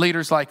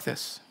leaders like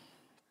this.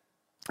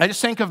 I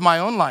just think of my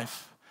own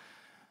life.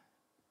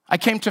 I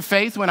came to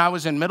faith when I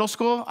was in middle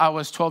school. I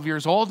was 12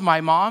 years old.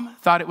 My mom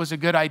thought it was a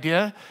good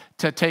idea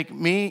to take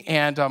me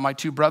and my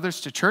two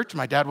brothers to church.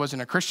 My dad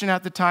wasn't a Christian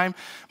at the time.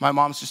 My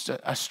mom's just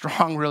a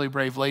strong, really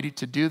brave lady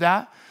to do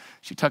that.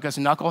 She took us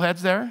knuckleheads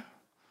there.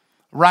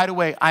 Right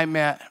away, I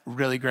met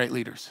really great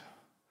leaders.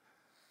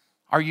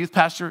 Our youth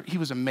pastor, he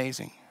was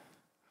amazing.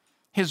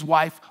 His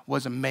wife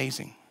was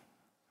amazing.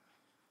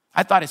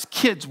 I thought his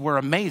kids were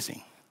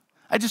amazing.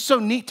 It's just so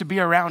neat to be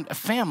around a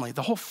family.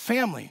 The whole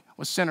family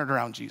was centered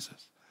around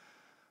Jesus.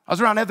 I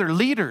was around other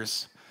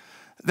leaders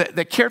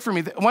that cared for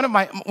me. One of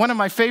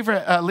my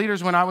favorite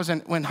leaders when I was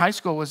in high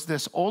school was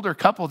this older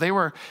couple. They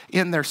were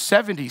in their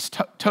 70s,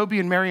 Toby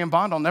and Marion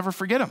Bond. I'll never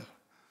forget them.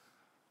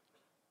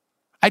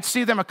 I'd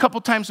see them a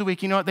couple times a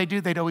week. You know what they do?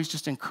 They'd always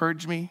just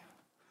encourage me.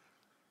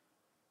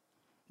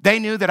 They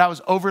knew that I was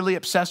overly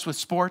obsessed with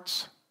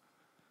sports.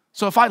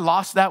 So if I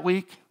lost that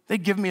week,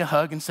 they'd give me a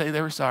hug and say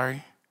they were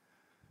sorry.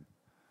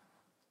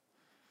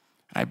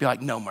 And I'd be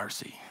like, no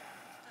mercy.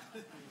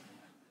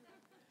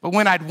 But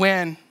when I'd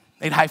win,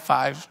 they'd high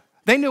five.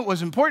 They knew it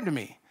was important to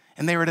me.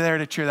 And they were there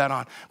to cheer that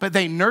on. But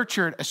they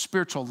nurtured a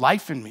spiritual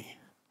life in me.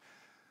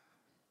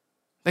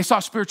 They saw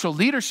spiritual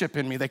leadership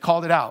in me. They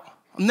called it out.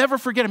 I'll never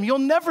forget them. You'll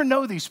never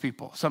know these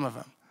people, some of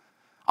them.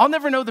 I'll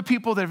never know the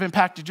people that have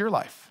impacted your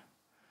life.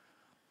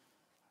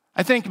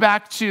 I think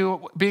back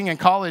to being in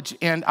college,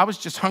 and I was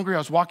just hungry. I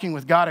was walking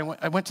with God.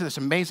 I went to this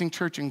amazing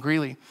church in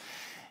Greeley.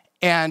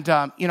 And,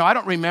 I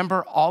don't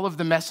remember all of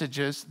the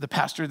messages the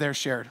pastor there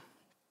shared.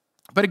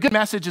 But a good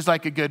message is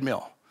like a good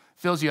meal.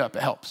 Fills you up.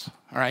 It helps.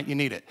 All right? You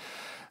need it.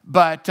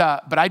 But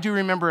I do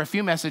remember a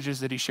few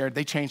messages that he shared.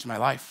 They changed my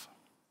life.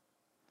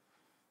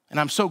 And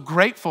I'm so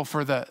grateful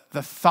for the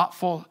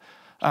thoughtful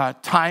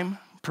time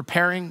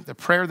preparing, the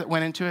prayer that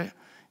went into it.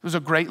 He was a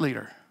great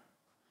leader.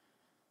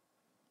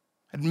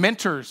 And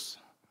mentors,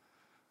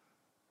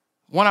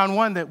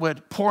 one-on-one that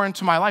would pour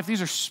into my life.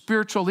 These are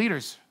spiritual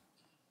leaders.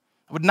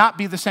 I would not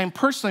be the same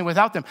personally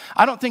without them.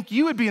 I don't think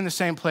you would be in the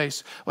same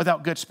place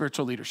without good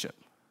spiritual leadership.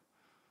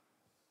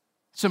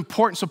 It's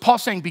important. So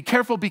Paul's saying, be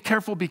careful, be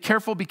careful, be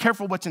careful, be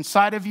careful what's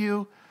inside of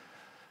you,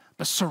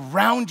 but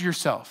surround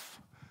yourself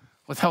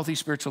with healthy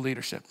spiritual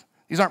leadership.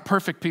 These aren't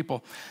perfect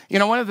people.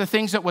 One of the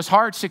things that was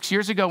hard 6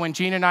 years ago when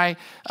Gene and I,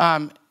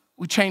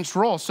 we changed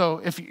roles.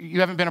 So if you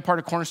haven't been a part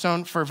of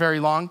Cornerstone for very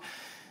long,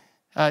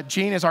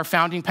 Gene is our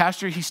founding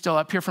pastor. He's still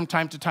up here from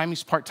time to time.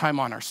 He's part-time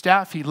on our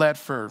staff. He led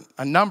for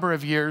a number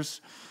of years.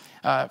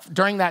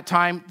 During that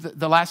time,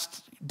 the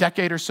last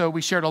decade or so,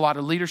 we shared a lot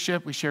of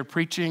leadership. We shared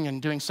preaching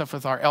and doing stuff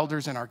with our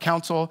elders and our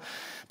council.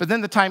 But then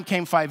the time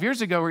came 5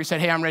 years ago where he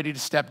said, hey, I'm ready to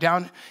step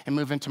down and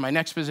move into my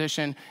next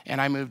position. And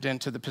I moved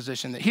into the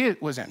position that he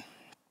was in.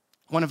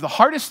 One of the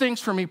hardest things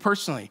for me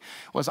personally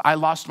was I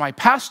lost my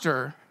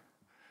pastor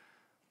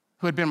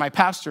who had been my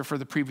pastor for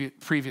the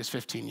previous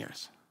 15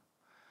 years.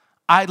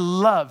 I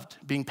loved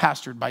being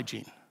pastored by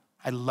Gene.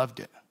 I loved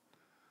it.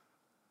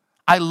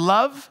 I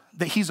love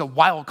that he's a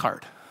wild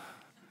card.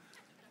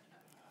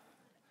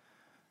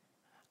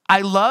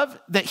 I love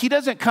that he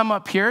doesn't come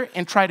up here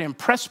and try to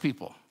impress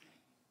people,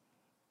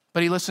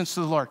 but he listens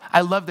to the Lord.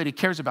 I love that he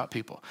cares about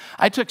people.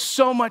 I took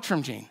so much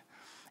from Gene.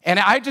 And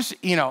I just,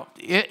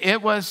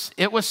 it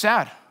was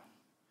sad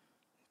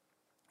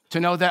to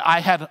know that I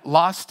had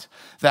lost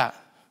that.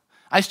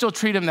 I still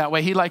treat him that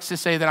way. He likes to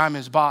say that I'm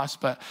his boss,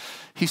 but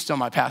he's still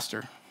my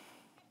pastor.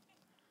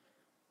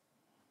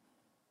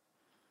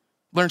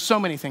 Learned so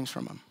many things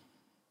from him.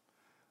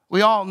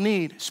 We all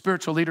need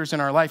spiritual leaders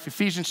in our life.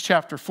 Ephesians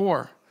chapter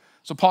 4.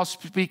 So Paul's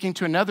speaking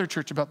to another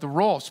church about the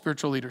role of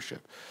spiritual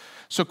leadership.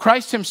 So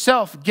Christ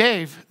himself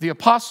gave the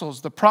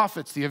apostles, the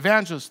prophets, the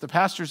evangelists, the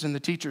pastors, and the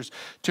teachers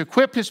to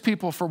equip his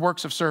people for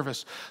works of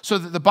service so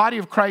that the body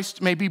of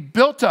Christ may be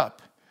built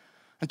up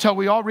until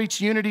we all reach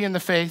unity in the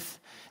faith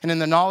and in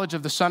the knowledge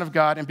of the Son of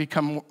God and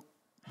become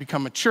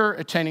mature,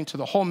 attaining to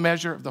the whole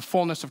measure of the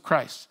fullness of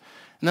Christ.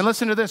 And then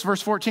listen to this,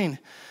 verse 14.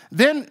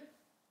 Then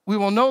we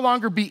will no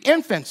longer be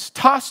infants,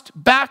 tossed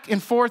back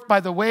and forth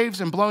by the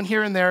waves and blown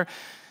here and there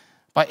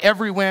by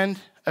every wind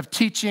of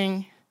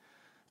teaching,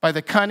 by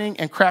the cunning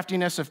and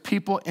craftiness of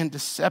people in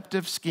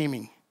deceptive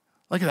scheming.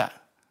 Look at that.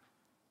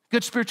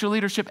 Good spiritual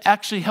leadership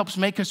actually helps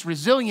make us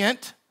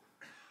resilient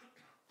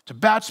to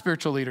bad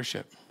spiritual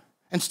leadership.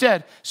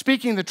 Instead,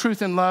 speaking the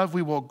truth in love,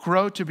 we will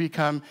grow to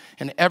become,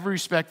 in every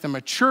respect, the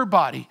mature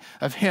body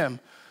of him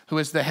who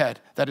is the head,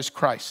 that is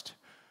Christ.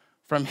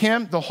 From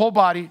him, the whole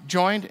body,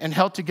 joined and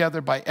held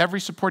together by every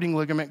supporting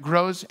ligament,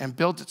 grows and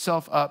builds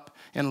itself up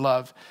in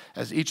love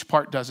as each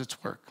part does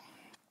its work.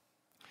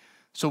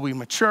 So we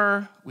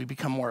mature, we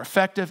become more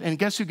effective, and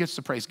guess who gets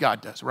the praise? God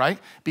does, right?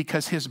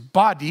 Because his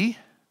body,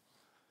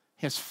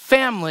 his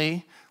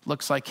family,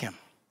 looks like him.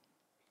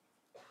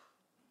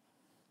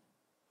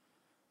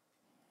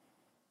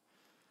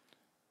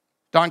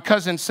 Don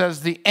Cousins says,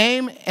 the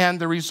aim and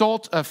the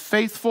result of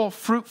faithful,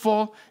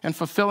 fruitful, and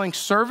fulfilling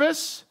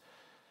service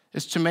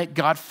is to make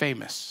God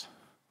famous.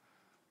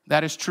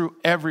 That is true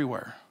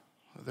everywhere,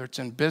 whether it's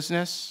in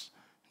business,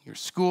 your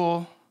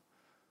school,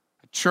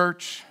 a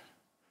church,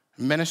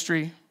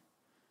 ministry.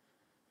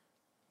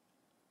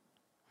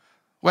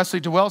 Wesley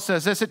Dewell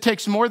says this, it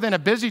takes more than a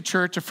busy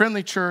church, a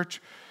friendly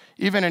church,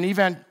 even an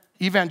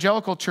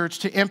evangelical church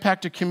to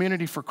impact a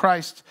community for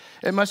Christ.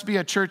 It must be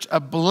a church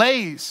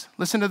ablaze,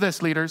 listen to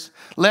this, leaders,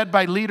 led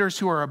by leaders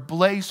who are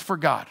ablaze for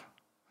God.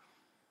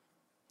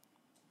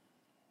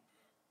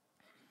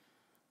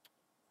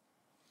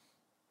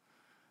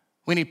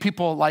 We need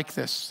people like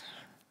this.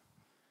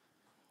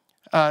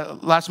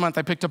 Last month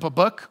I picked up a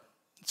book.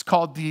 It's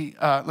called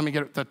let me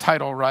get the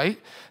title right.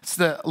 It's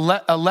the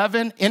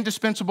 11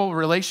 indispensable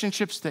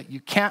relationships that you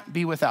can't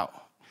be without,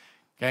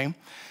 okay?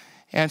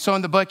 And so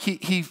in the book,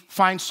 he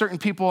finds certain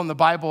people in the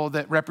Bible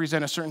that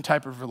represent a certain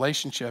type of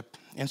relationship.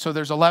 And so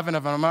there's 11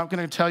 of them. I'm not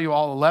going to tell you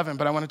all 11,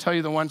 but I want to tell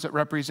you the ones that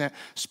represent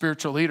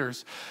spiritual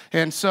leaders.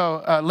 And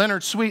so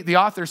Leonard Sweet, the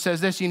author,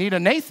 says this, you need a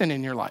Nathan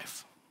in your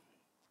life.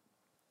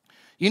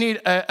 You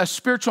need a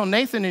spiritual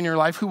Nathan in your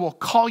life who will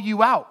call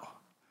you out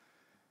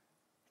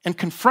and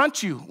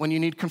confront you when you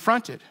need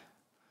confronted,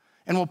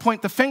 and will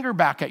point the finger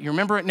back at you.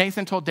 Remember what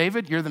Nathan told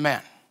David? You're the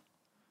man.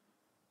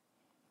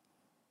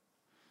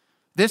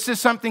 This is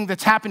something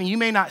that's happening. You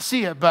may not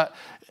see it, but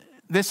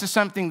this is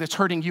something that's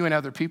hurting you and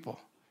other people.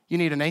 You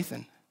need a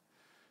Nathan.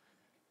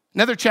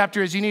 Another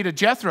chapter is you need a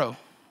Jethro.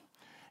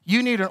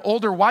 You need an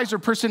older, wiser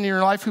person in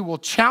your life who will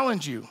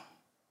challenge you.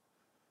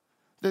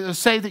 They'll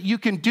say that you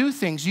can do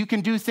things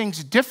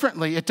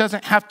differently. It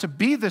doesn't have to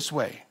be this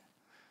way.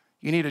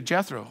 You need a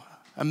Jethro,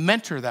 a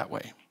mentor that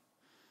way.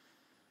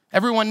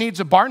 Everyone needs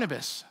a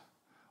Barnabas.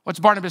 What's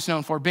Barnabas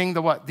known for? Being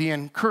the what? The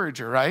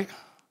encourager, right?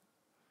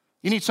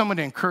 You need someone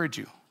to encourage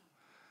you.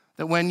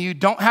 That when you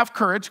don't have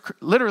courage,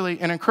 literally,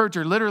 an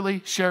encourager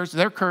literally shares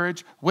their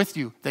courage with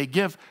you. They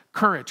give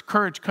courage.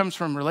 Courage comes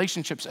from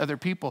relationships with other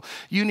people.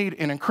 You need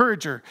an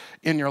encourager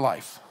in your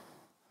life.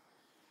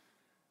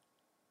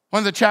 One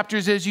of the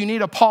chapters is you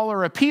need a Paul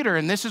or a Peter,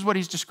 and this is what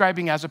he's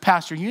describing as a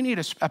pastor. You need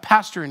a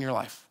pastor in your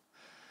life,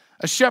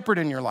 a shepherd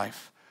in your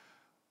life,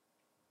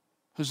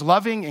 who's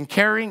loving and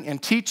caring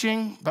and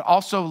teaching, but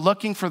also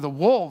looking for the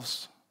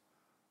wolves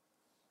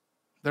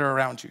that are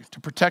around you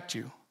to protect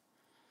you.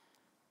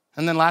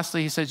 And then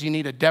lastly, he says you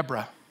need a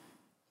Deborah,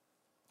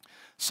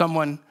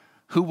 someone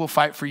who will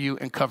fight for you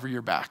and cover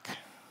your back.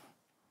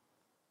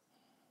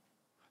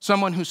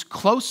 Someone who's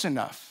close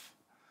enough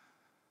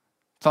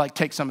to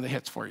take some of the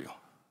hits for you.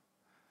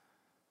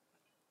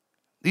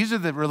 These are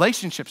the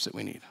relationships that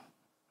we need.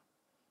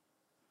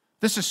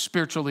 This is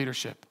spiritual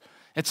leadership.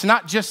 It's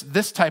not just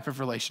this type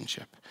of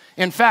relationship.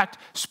 In fact,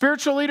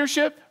 spiritual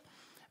leadership,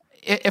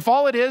 if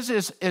all it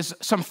is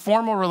some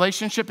formal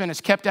relationship and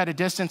it's kept at a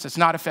distance, it's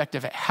not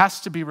effective. It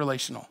has to be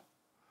relational.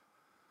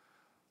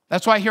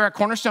 That's why here at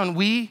Cornerstone,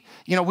 we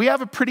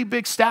have a pretty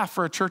big staff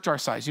for a church our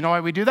size. You know why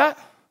we do that?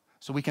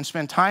 So we can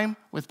spend time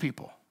with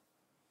people.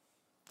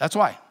 That's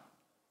why.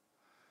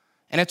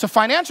 And it's a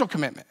financial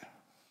commitment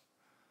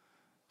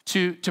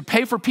to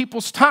pay for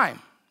people's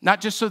time, not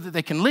just so that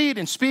they can lead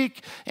and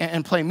speak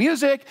and play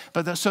music,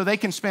 but so they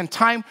can spend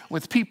time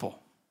with people.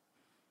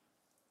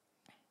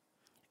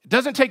 It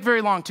doesn't take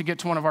very long to get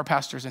to one of our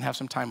pastors and have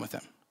some time with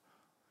them.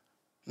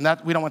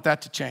 And we don't want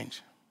that to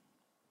change.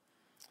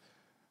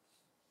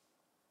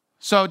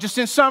 So just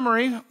in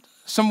summary,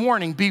 some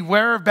warning.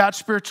 Beware of bad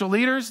spiritual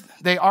leaders.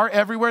 They are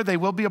everywhere. They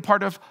will be a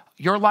part of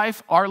your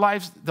life, our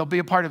lives. They'll be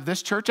a part of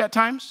this church at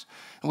times,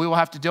 and we will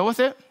have to deal with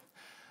it.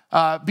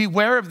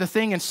 Beware of the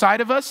thing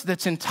inside of us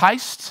that's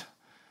enticed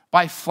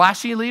by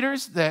flashy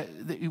leaders that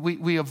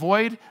we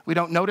avoid. We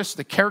don't notice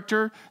the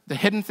character, the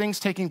hidden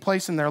things taking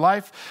place in their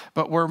life,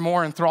 but we're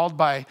more enthralled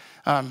by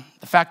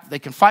the fact that they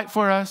can fight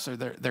for us or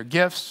their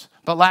gifts.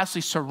 But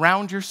lastly,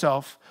 surround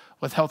yourself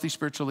with healthy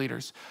spiritual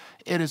leaders.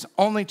 It is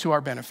only to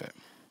our benefit.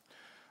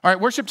 All right,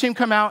 worship team,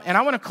 come out. And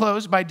I want to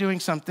close by doing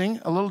something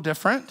a little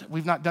different.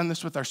 We've not done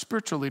this with our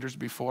spiritual leaders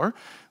before.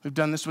 We've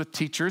done this with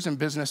teachers and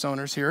business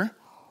owners here.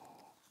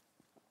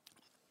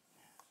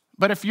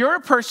 But if you're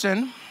a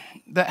person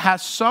that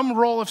has some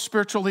role of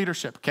spiritual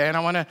leadership, okay, and I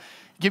want to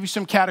give you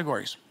some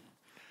categories.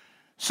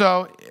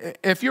 So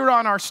if you're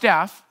on our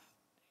staff,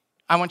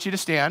 I want you to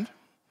stand.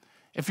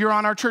 If you're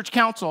on our church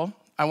council,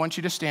 I want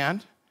you to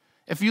stand.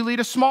 If you lead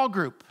a small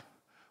group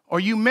or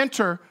you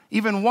mentor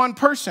even one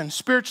person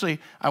spiritually,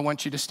 I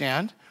want you to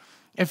stand.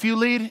 If you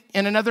lead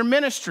in another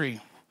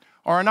ministry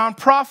or a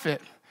nonprofit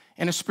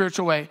in a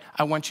spiritual way,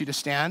 I want you to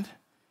stand.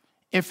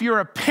 If you're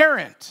a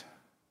parent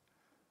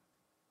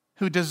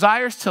who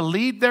desires to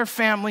lead their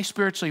family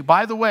spiritually,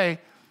 by the way,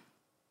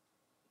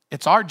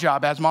 it's our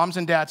job as moms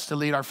and dads to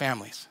lead our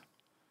families.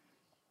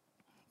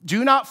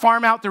 Do not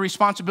farm out the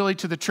responsibility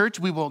to the church.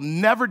 We will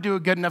never do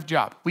a good enough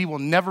job. We will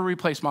never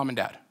replace mom and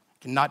dad.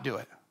 Cannot do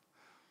it.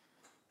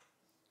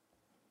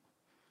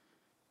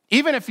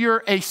 Even if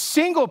you're a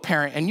single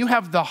parent and you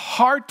have the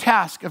hard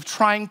task of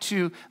trying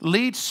to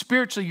lead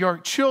spiritually your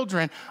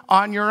children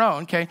on your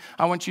own, okay,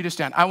 I want you to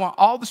stand. I want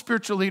all the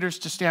spiritual leaders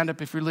to stand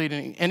up if you're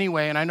leading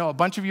anyway, and I know a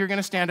bunch of you are going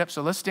to stand up,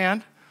 so let's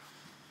stand.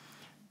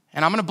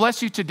 And I'm going to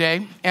bless you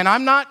today, and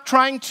I'm not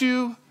trying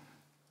to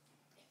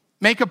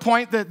make a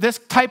point that this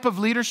type of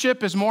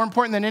leadership is more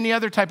important than any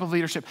other type of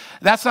leadership.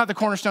 That's not the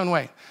Cornerstone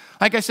way.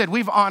 Like I said,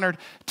 we've honored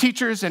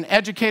teachers and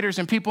educators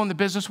and people in the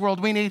business world.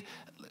 We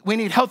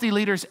need healthy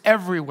leaders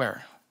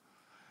everywhere.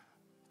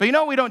 But you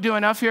know what we don't do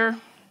enough here?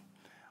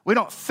 We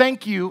don't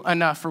thank you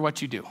enough for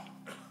what you do.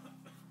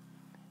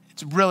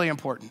 It's really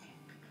important.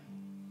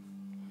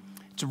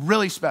 It's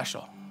really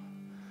special.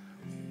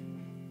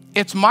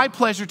 It's my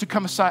pleasure to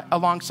come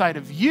alongside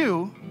of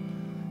you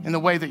in the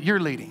way that you're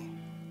leading.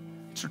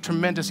 It's a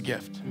tremendous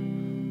gift.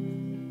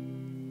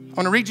 I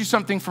want to read you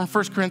something from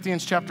 1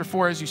 Corinthians chapter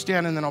 4 as you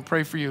stand, and then I'll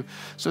pray for you.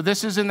 So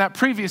this is in that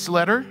previous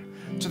letter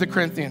to the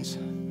Corinthians.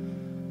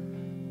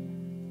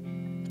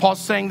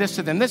 Paul's saying this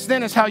to them. This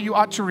then is how you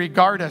ought to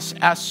regard us,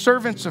 as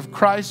servants of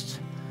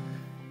Christ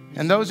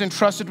and those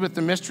entrusted with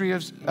the mystery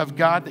of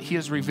God that he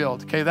has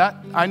revealed. Okay,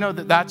 I know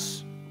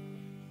that's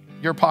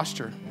your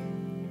posture.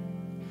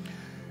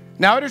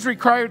 Now it is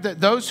required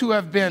that those who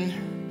have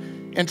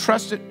been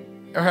entrusted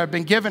or have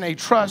been given a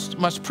trust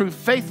must prove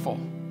faithful.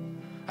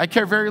 I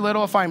care very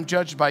little if I am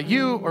judged by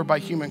you or by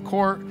human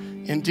court.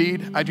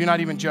 Indeed, I do not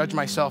even judge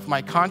myself.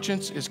 My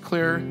conscience is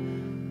clear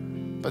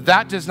but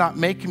that does not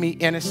make me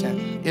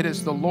innocent. It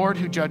is the Lord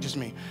who judges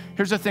me.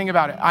 Here's the thing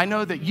about it. I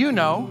know that you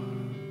know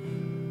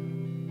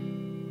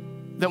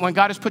that when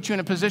God has put you in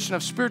a position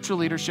of spiritual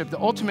leadership, that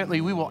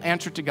ultimately we will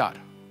answer to God.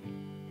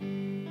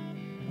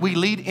 We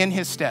lead in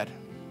his stead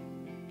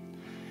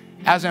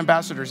as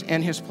ambassadors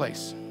in his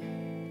place.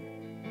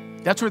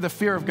 That's where the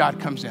fear of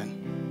God comes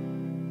in.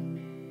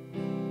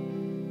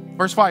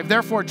 Verse 5,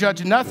 therefore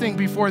judge nothing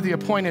before the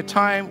appointed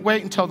time.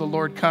 Wait until the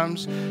Lord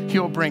comes. He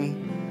will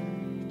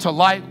bring to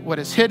light what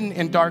is hidden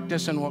in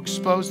darkness and will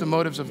expose the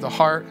motives of the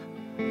heart.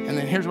 And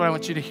then here's what I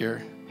want you to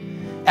hear.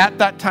 At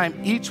that time,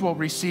 each will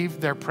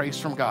receive their praise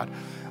from God.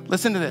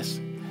 Listen to this.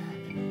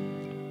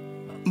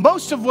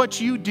 Most of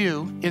what you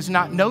do is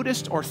not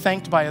noticed or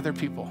thanked by other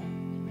people.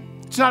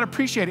 It's not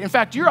appreciated. In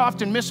fact, you're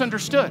often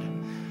misunderstood.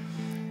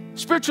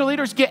 Spiritual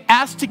leaders get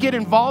asked to get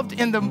involved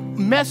in the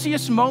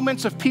messiest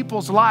moments of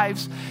people's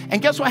lives.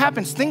 And guess what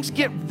happens? Things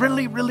get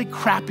really, really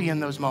crappy in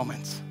those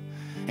moments.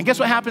 And guess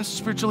what happens to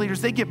spiritual leaders?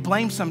 They get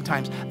blamed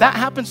sometimes. That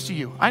happens to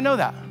you. I know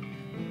that.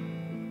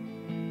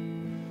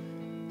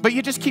 But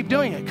you just keep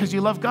doing it because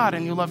you love God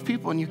and you love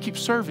people and you keep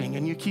serving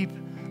and you keep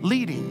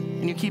leading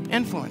and you keep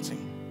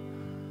influencing.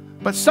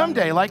 But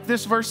someday, like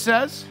this verse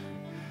says,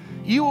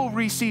 you will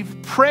receive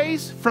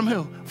praise from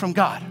who? From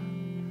God.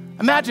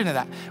 Imagine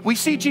that. We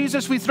see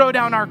Jesus, we throw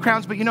down our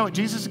crowns, but you know what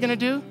Jesus is going to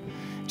do?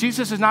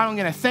 Jesus is not only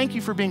going to thank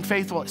you for being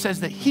faithful, it says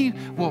that he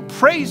will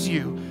praise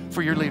you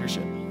for your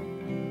leadership.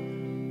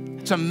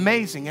 It's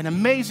amazing, an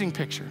amazing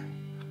picture.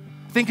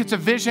 I think it's a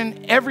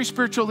vision every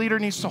spiritual leader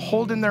needs to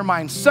hold in their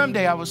mind.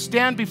 Someday I will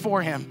stand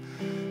before him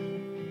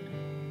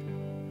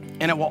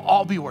and it will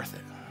all be worth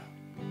it.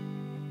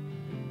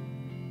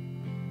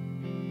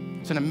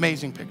 It's an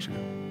amazing picture.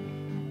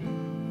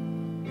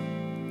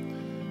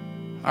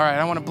 All right,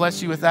 I want to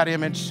bless you with that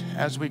image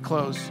as we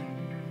close.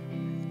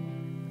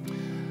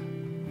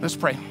 Let's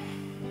pray.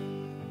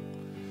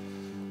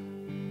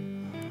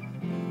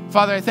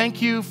 Father, I thank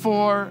you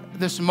for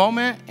this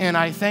moment, and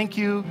I thank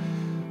you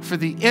for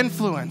the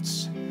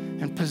influence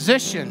and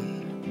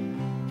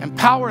position and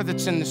power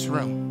that's in this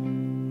room.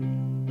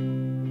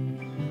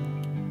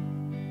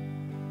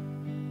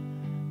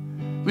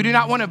 We do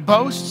not want to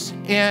boast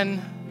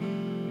in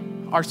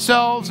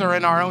ourselves or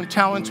in our own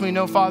talents. We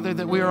know, Father,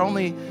 that we are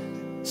only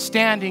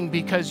standing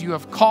because you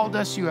have called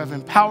us, you have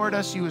empowered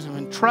us, you have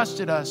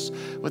entrusted us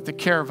with the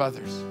care of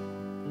others.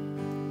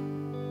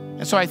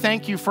 And so I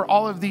thank you for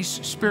all of these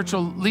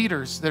spiritual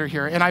leaders that are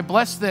here. And I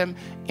bless them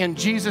in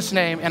Jesus'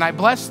 name. And I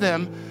bless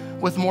them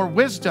with more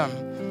wisdom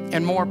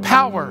and more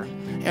power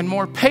and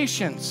more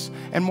patience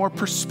and more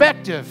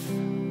perspective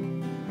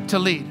to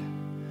lead.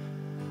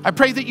 I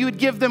pray that you would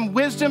give them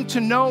wisdom to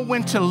know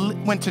when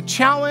to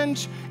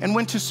challenge and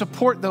when to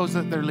support those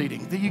that they're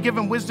leading. That you give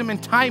them wisdom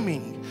and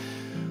timing.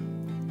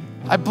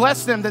 I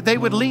bless them that they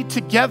would lead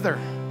together.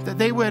 That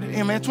they would,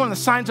 it's one of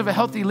the signs of a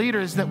healthy leader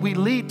is that we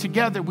lead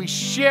together. We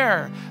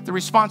share the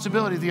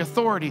responsibility, the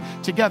authority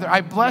together.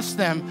 I bless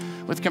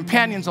them with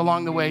companions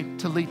along the way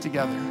to lead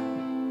together.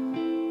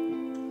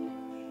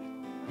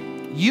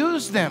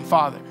 Use them,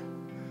 Father,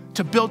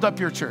 to build up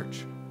your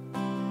church,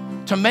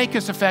 to make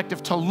us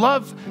effective, to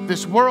love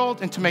this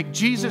world and to make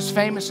Jesus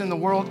famous in the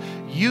world.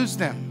 Use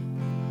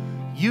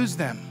them. Use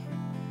them.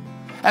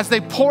 As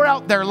they pour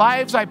out their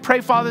lives, I pray,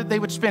 Father, they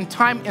would spend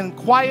time in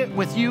quiet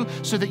with you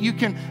so that you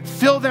can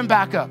fill them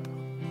back up.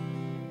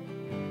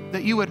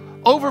 That you would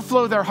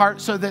overflow their heart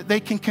so that they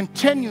can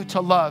continue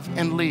to love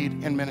and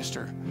lead and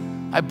minister.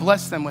 I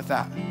bless them with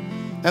that.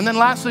 And then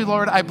lastly,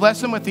 Lord, I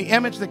bless them with the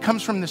image that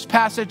comes from this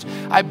passage.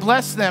 I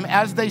bless them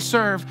as they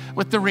serve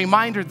with the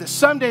reminder that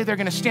someday they're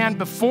going to stand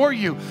before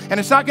you. And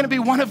it's not going to be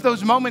one of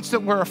those moments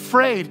that we're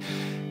afraid.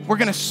 We're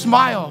going to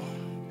smile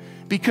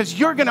because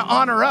you're going to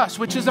honor us,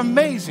 which is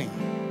amazing.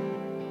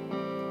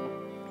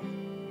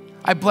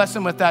 I bless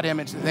them with that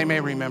image that they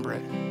may remember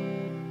it.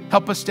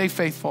 Help us stay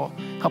faithful.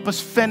 Help us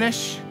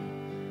finish.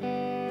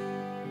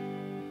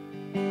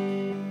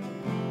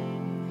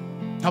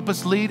 Help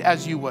us lead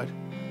as you would.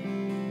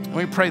 And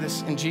we pray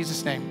this in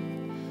Jesus'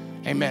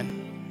 name.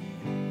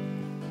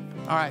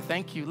 Amen. All right,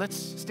 thank you. Let's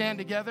stand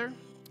together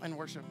and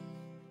worship.